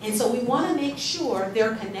 And so we want to make sure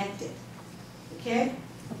they're connected. Okay?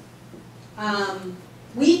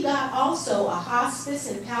 We've got also a hospice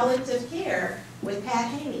and palliative care with Pat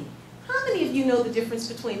Haney. How many of you know the difference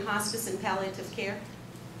between hospice and palliative care?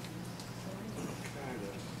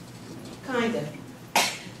 Kind of.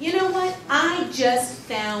 You know what? I just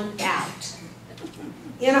found out.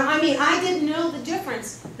 I didn't know the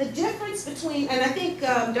difference. The difference between, and I think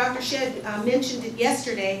Dr. Shedd mentioned it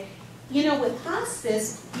yesterday, with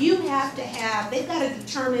hospice, you have to have, they've got to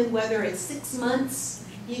determine whether it's 6 months,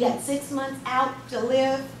 you got 6 months out to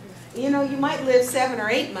live. You might live 7 or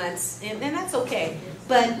 8 months, and that's okay.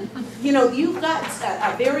 But, you've got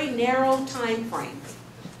a very narrow time frame.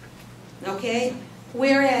 Okay?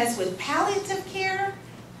 Whereas with palliative care,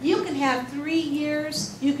 you can have 3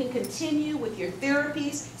 years, you can continue with your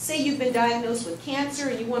therapies. Say you've been diagnosed with cancer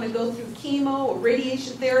and you want to go through chemo or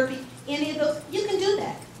radiation therapy, any of those, you can do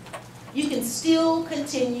that. You can still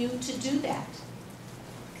continue to do that.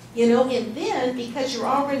 And then, because you're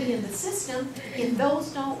already in the system, if those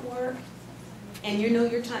don't work, and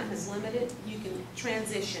your time is limited, you can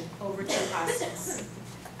transition over to hospice.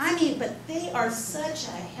 But they are such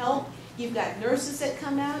a help. You've got nurses that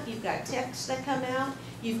come out, you've got techs that come out,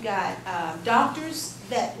 you've got doctors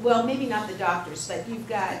that, well, maybe not the doctors, but you've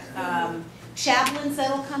got chaplains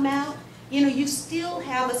that'll come out. You still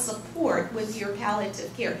have a support with your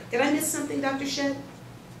palliative care. Did I miss something, Dr. Shedd? If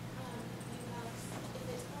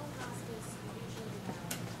it's home hospice, you usually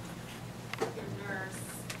have your nurse,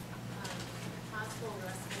 hospital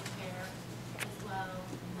respite care as well,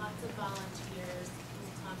 lots of volunteers who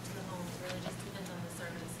come to the home. It really just depends on the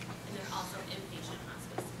service. And then also inpatient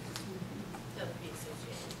hospice that would be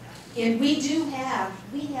associated with that. And we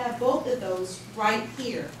have both of those right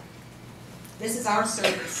here. This is our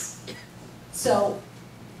service. So,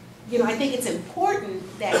 I think it's important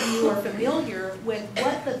that you are familiar with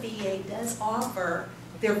what the VA does offer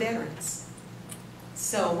their veterans.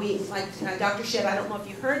 So like Dr. Shedd, I don't know if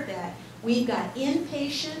you heard that, we've got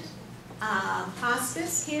inpatient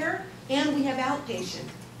hospice care, and we have outpatient.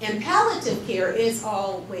 And palliative care is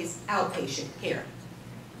always outpatient care.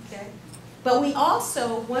 Okay? But we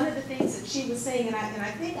also, one of the things that she was saying, and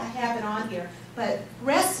I think I have it on here, but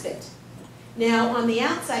respite. Now, on the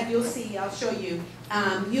outside, you'll see, I'll show you,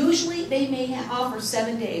 usually they may offer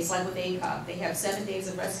 7 days, like with ACOG. They have 7 days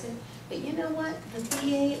of respite. But you know what? The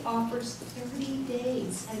VA offers 30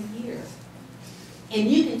 days a year.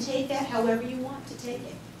 And you can take that however you want to take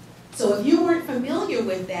it. So if you weren't familiar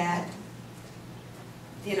with that,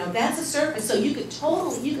 that's a service. So you can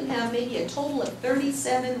have maybe a total of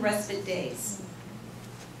 37 respite days.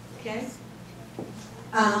 Okay?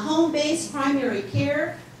 Home-based primary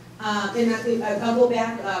care. I'll go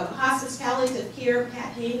back, hospice palliative care,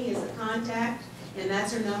 Pat Haney is the contact, and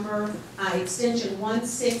that's her number, extension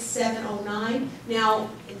 16709. Now,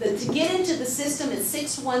 to get into the system is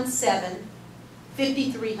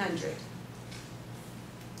 617-5300.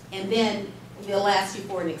 And then they'll ask you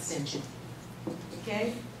for an extension,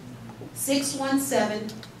 okay?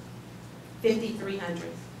 617-5300.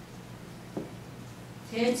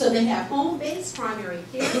 Okay, so they have home-based primary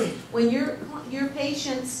care. When your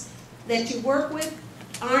patients that you work with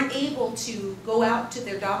aren't able to go out to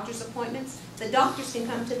their doctor's appointments, the doctors can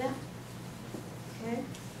come to them. Okay?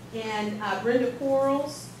 And Brenda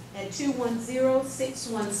Quarles at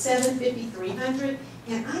 210-617-5300.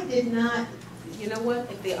 And I did not, you know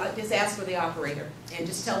what, if they, just ask for the operator and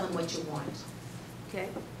just tell them what you want. Okay?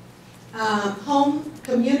 Home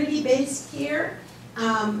community-based care.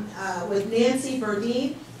 With Nancy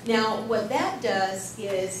Burdine. Now, what that does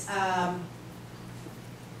is, I'm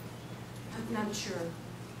not sure.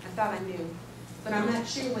 I thought I knew, but I'm not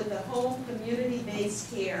sure with the home community-based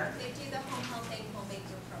care. They do the home health aid, home aid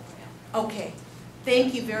program. Okay,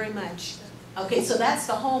 thank you very much. Okay, so that's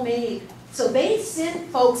the home aid. So they send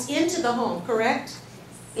folks into the home, correct?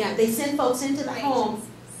 Yeah, they send folks into the home,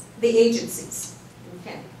 the agencies.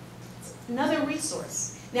 Okay, another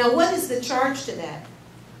resource. Now, what is the charge to that?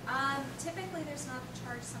 Typically, there's not a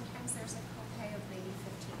charge. Sometimes there's a copay of maybe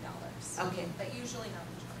 $15. Okay. But usually not a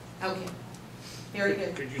charge. Okay, very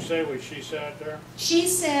good. Could you say what she said there? She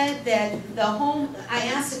said that the home, I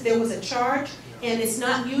asked if there was a charge, and it's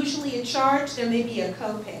not usually a charge. There may be a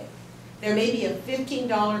copay. There may be a $15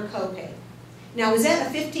 copay. Now, is that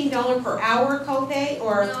a $15 per hour copay,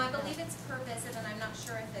 or? No, I believe it's per visit, and I'm not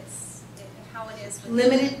sure if it's how it is. With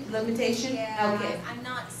limitation? Yeah, Okay. I'm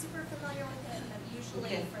not super familiar with it, but usually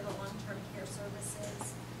Okay. for the long-term care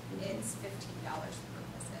services, it's $15 per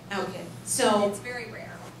visit. Okay, so, It's very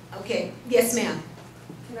rare. okay, yes, ma'am.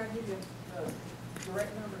 Can I give you the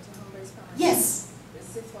direct number to home-based primary? Yes,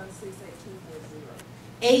 It's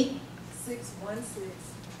 616-8240.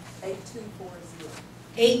 616-8240.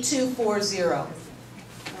 8240.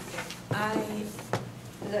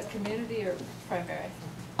 Is that community or primary?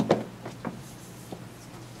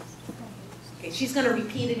 Okay, she's gonna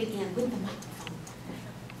repeat it again with the microphone.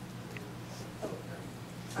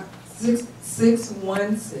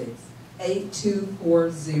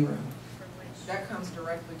 616-8240. That comes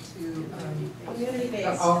directly to the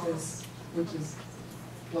Community-based. office, which is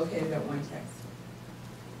located at 1 Texas.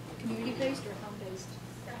 Community-based or home-based?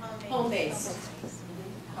 Home-based.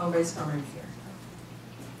 Home-based primary care.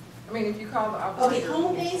 I mean, if you call the Okay, operator.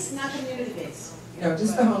 home-based, not community-based. No,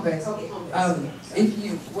 just the home-based. Okay, home-based. If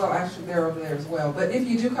you, well, actually, they're over there as well, but if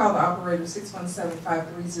you do call the operator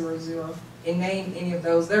 617-5300 and name any of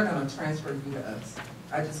those, they're gonna transfer you to us.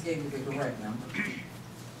 I just gave you the direct number.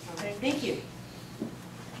 Okay, thank you.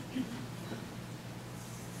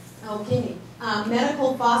 Okay,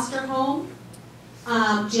 medical foster home,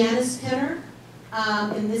 Janice Penner,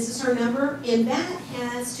 and this is her number, and that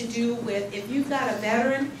has to do with if you've got a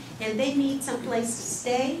veteran and they need some place to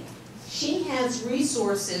stay, she has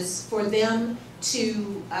resources for them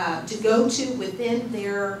to go to within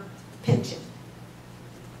their pension.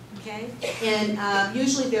 Okay, and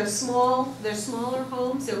usually they're smaller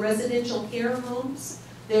homes, they're residential care homes.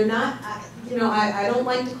 They're not, I don't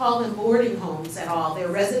like to call them boarding homes at all. They're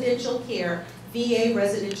residential care, VA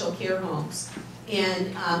residential care homes.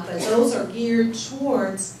 And, but those are geared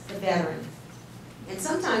towards the veteran. And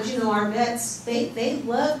sometimes, our vets, they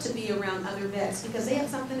love to be around other vets because they have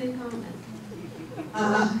something in common.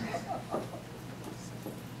 Are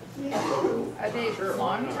they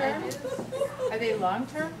long-term? Are they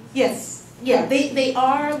long-term? Yes, yeah, they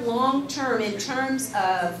are long-term in terms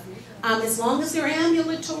of, as long as they're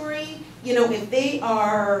ambulatory, if they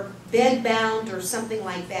are bed-bound or something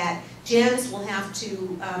like that, Janice will have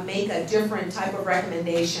to make a different type of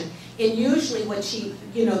recommendation. And usually what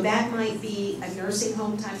that might be a nursing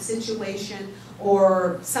home type situation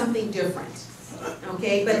or something different,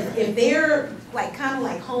 okay? But if they're kind of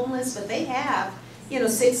like homeless, but they have, $600,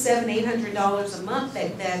 $700, $800 a month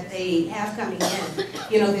that they have coming in,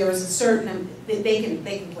 there is a certain, they can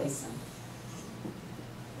place them.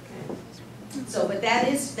 Okay. So, but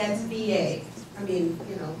that's VA. I mean,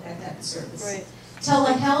 that type of service. Right.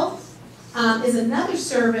 Telehealth is another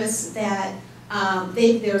service that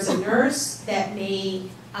there's a nurse that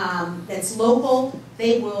that's local.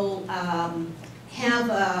 They will have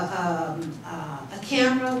a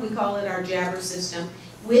camera, we call it our Jabber system,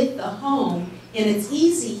 with the home. And it's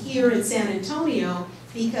easy here in San Antonio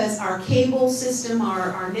because our cable system,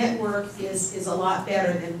 our network is a lot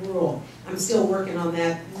better than rural. I'm still working on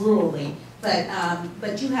that rurally.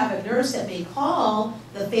 But you have a nurse that may call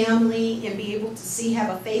the family and be able to see, have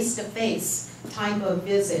a face-to-face type of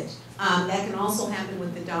visit. That can also happen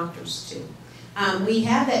with the doctors too. We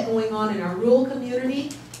have that going on in our rural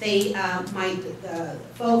community. They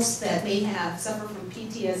folks that may have suffered from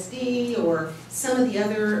PTSD or some of the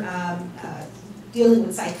other dealing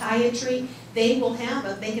with psychiatry, they can have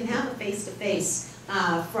a face-to-face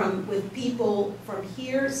with people from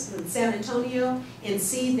here in San Antonio and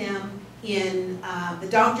see them in the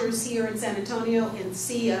doctors here in San Antonio and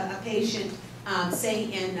see a patient, say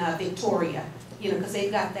in Victoria, because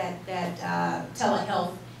they've got that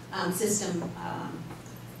telehealth system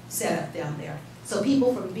set up down there. So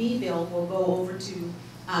people from Beeville will go over to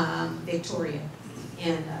Victoria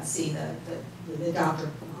and see the doctor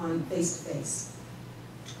on face-to-face.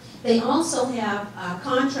 They also have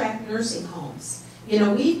contract nursing homes.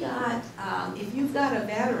 We've got, if you've got a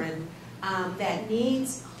veteran that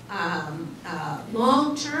needs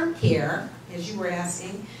long-term care, as you were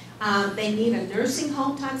asking, they need a nursing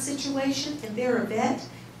home type situation, and they're a vet,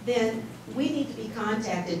 then we need to be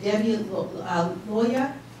contacted. Debbie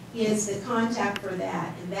Loya is the contact for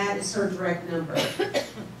that, and that is her direct number.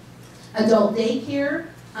 Adult daycare,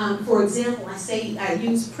 for example, I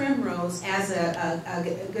use Primrose as a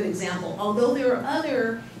good example. Although there are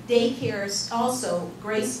other daycares also,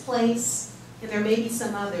 Grace Place, and there may be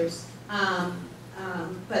some others.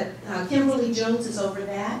 But Kimberly Jones is over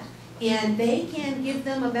that, and they can give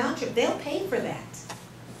them a voucher. They'll pay for that.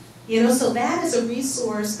 So that is a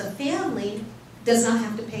resource the family does not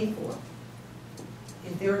have to pay for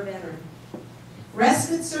if they're a veteran.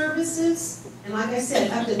 Respite services, and like I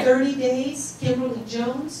said, up to 30 days. Kimberly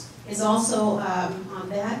Jones is also on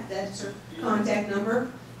that. That's her contact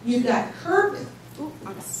number. You've got Kerrville. Ooh,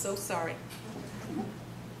 I'm so sorry.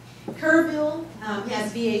 Kerrville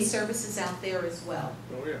has VA services out there as well.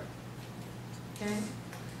 Oh, yeah. Okay.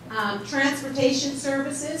 Transportation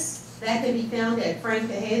services, that can be found at Frank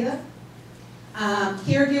Tejeda.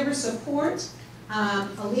 Caregiver support,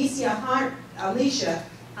 Alicia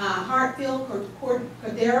Hartfield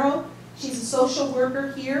Cordero. She's a social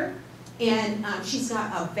worker here, and she's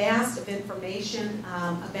got a vast of information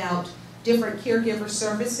about different caregiver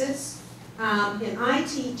services. And I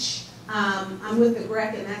teach, I'm with the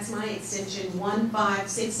GRECC, and that's my extension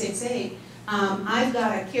 15668. I've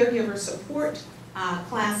got a caregiver support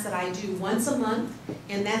class that I do once a month,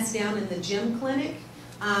 and that's down in the gym clinic.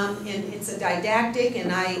 And it's a didactic,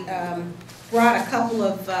 and I brought a couple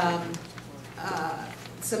of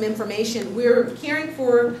some information. We're caring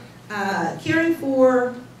for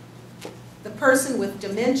the person with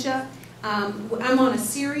dementia. I'm on a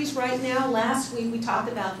series right now. Last week we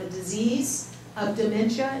talked about the disease of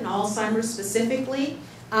dementia and Alzheimer's specifically.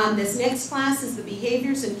 This next class is the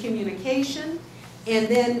behaviors and communication. And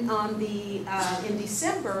then on in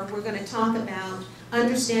December, we're going to talk about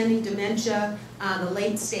understanding dementia, the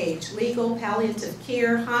late stage, legal, palliative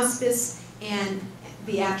care, hospice, and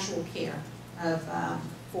the actual care of,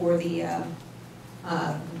 for the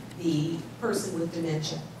person with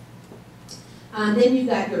dementia. Then you've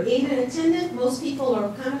got your aide and attendant. Most people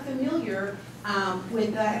are kind of familiar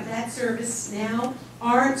with that service now.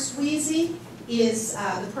 Art Sweezy is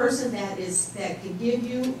the person that can give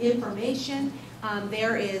you information.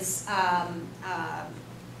 There is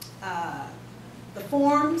the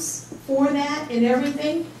forms for that and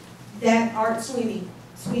everything. That Art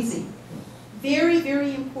Sweezy. Very,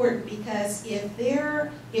 very important, because if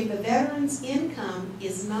the veteran's income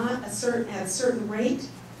is not at a certain rate,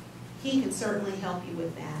 he can certainly help you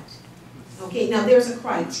with that. Okay, now there's a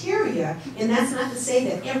criteria, and that's not to say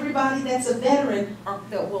that everybody that's a veteran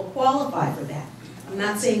that will qualify for that. I'm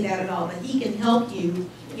not saying that at all, but he can help you,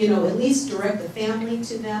 at least direct the family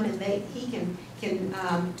to them, and he can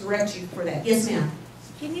direct you for that. Yes, ma'am.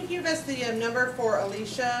 Can you give us the number for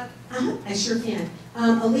Alicia? I sure can.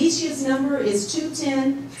 Alicia's number is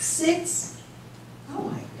 210-6. Oh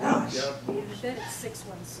my gosh. Yep. Then it's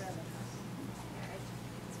 617.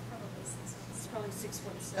 It's probably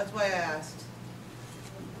 617. That's why I asked.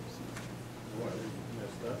 Boy, I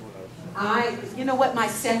messed that one up. You know what, my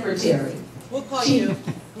secretary. We'll call you.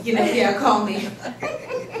 Yeah, call me.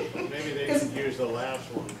 Maybe they could use the last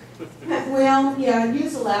one. Well, yeah,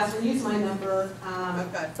 use the last one, use my number.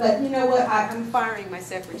 Okay. But you know what, I'm firing my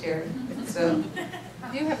secretary, so.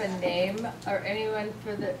 Do you have a name or anyone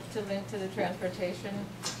to link to the transportation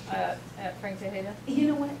at Frank Tejeda? You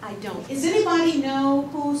know what, I don't. Does anybody know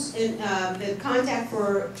who's in the contact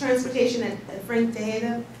for transportation at Frank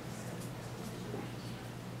Tejeda?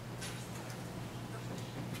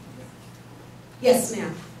 Yes,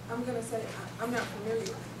 ma'am. I'm gonna say, I'm not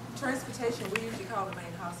familiar. Transportation, we usually call the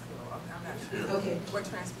main hospital. I'm not sure Okay. what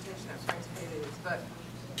transportation at Frank's is, but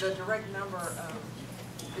the direct number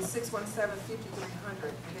is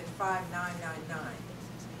 617-5300 and then 5999.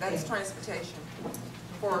 That's Okay. transportation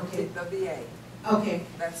for Okay. the VA. Okay.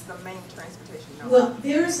 That's the main transportation number. Well,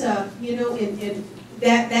 there's a, you know, in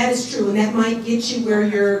that is true, and that might get you where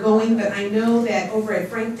you're going, but I know that over at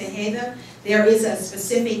Frank Tejeda, there is a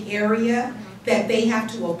specific area that they have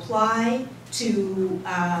to apply to,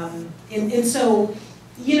 and so,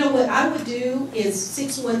 you know, what I would do is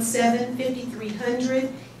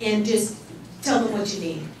 617-5300 and just tell them what you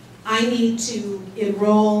need. I need to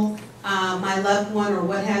enroll my loved one or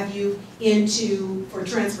what have you for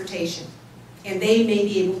transportation. And they may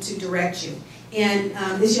be able to direct you. And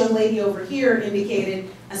this young lady over here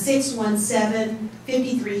indicated a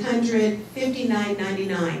 617-5300,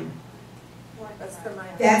 5999.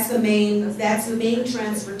 That's the main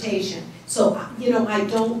transportation. So, you know, I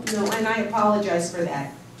don't know, and I apologize for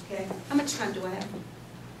that. Okay. How much time do I have?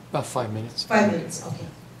 About 5 minutes. 5 minutes. Okay.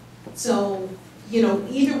 So, you know,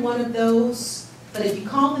 either one of those. But if you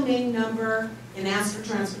call the main number and ask for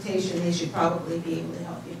transportation, they should probably be able to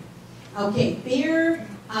help you. Okay, BEAR,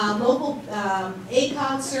 local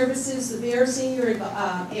ACOG services, the BEAR Senior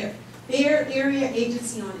BEAR Area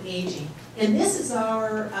Agency on Aging. And this is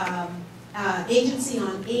our agency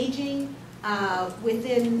on aging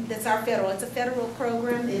that's our it's a federal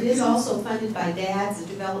program. It is also funded by DADS,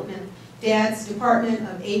 DADS Department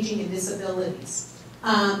of Aging and Disabilities.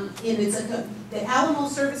 And it's the Alamo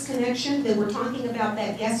Service Connection, that we're talking about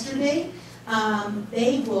that yesterday.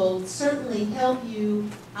 They will certainly help you,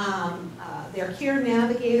 they're care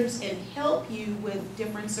navigators, and help you with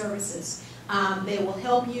different services. They will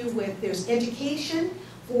help you with, there's education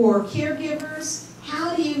for caregivers.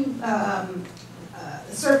 How do you,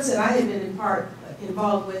 the service that I have been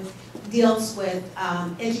involved with deals with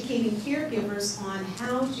educating caregivers on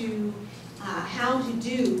how to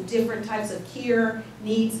do different types of care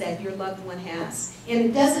needs that your loved one has. And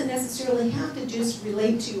it doesn't necessarily have to just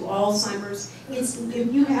relate to Alzheimer's. It's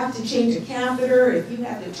if you have to change a catheter, if you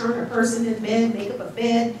have to turn a person in bed, make up a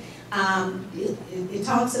bed. It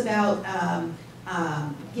talks about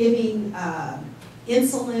giving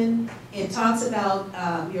insulin. It talks about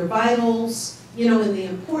your vitals, you know, and the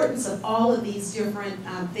importance of all of these different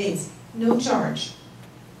things. No charge.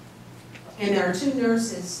 And there are 2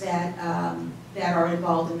 nurses that are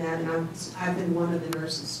involved in that, and I've been one of the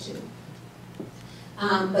nurses too.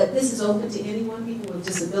 But this is open to anyone, people with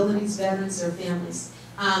disabilities, veterans, their families.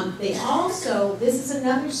 They also, this is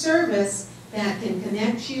another service that can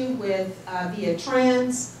connect you with via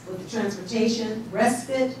with the transportation,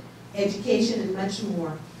 respite, education, and much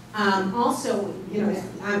more. Also, you know,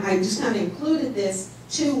 I just kind of included this,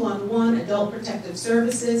 211 Adult Protective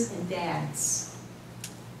Services and DADS.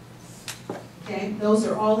 Okay, those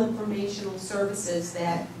are all informational services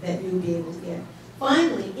that you'll be able to get.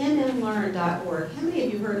 Finally, mmlearn.org. How many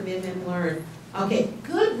of you heard of mmlearn? Okay,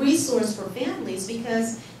 good resource for families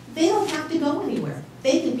because they don't have to go anywhere.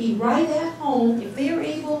 They can be right at home if they're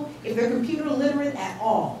computer literate at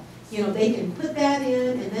all. You know, they can put that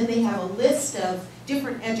in, and then they have a list of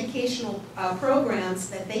different educational programs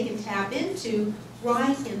that they can tap into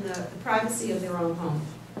right in the privacy of their own home.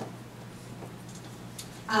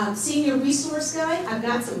 Senior Resource Guide, I've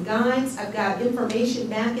got some guides, I've got information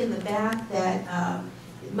back in the back that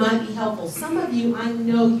might be helpful. Some of you, I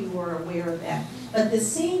know you are aware of that. But the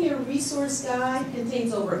Senior Resource Guide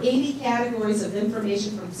contains over 80 categories of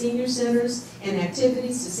information from senior centers and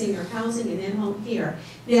activities to senior housing and in-home care.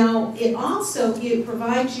 Now, it also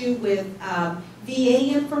provides you with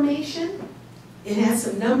VA information. It has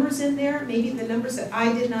some numbers in there, maybe the numbers that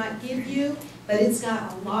I did not give you, but it's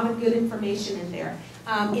got a lot of good information in there.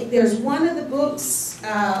 There's one of the books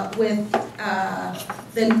with,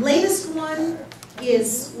 the latest one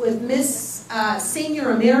is with Miss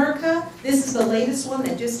Senior America. This is the latest one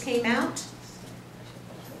that just came out.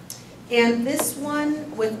 And this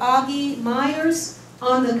one with Augie Myers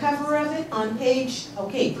on the cover of it on page,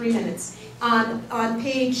 okay, 3 minutes. On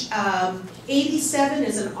page 87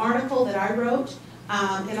 is an article that I wrote.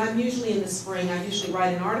 And I'm usually in the spring, I usually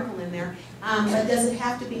write an article in there. But does it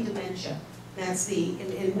have to be dementia? That's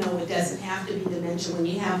and no, it doesn't have to be dementia. When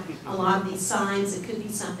you have a lot of these signs, it could be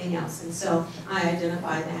something else. And so I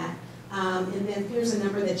identify that. And then here's a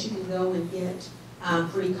number that you can go and get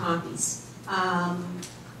free copies.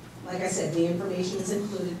 Like I said, the information is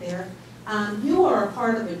included there. You are a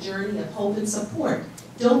part of a journey of hope and support.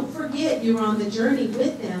 Don't forget you're on the journey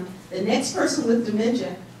with them. The next person with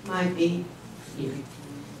dementia might be you.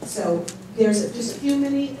 So there's just a few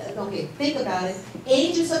minutes, okay, think about it.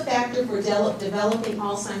 Age is a factor for developing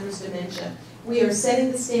Alzheimer's dementia. We are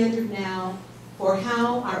setting the standard now for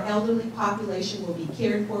how our elderly population will be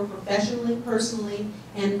cared for professionally, personally,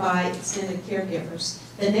 and by extended caregivers.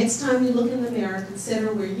 The next time you look in the mirror,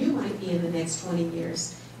 consider where you might be in the next 20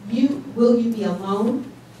 years. Will you be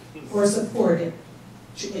alone or supported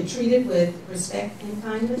and treated with respect and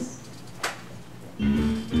kindness?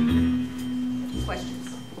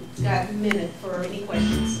 Questions? Got a minute for any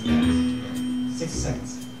questions. 60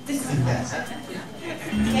 seconds. This is Yes.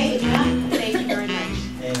 okay, thank you very much.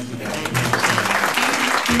 Thank you.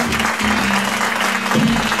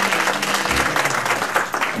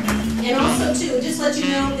 And also too, just let you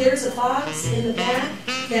know, there's a box in the back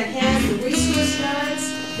that has the resource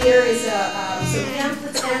guides. There is some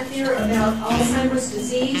pamphlets out there about Alzheimer's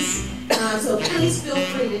disease. So please feel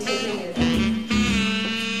free to take any of that.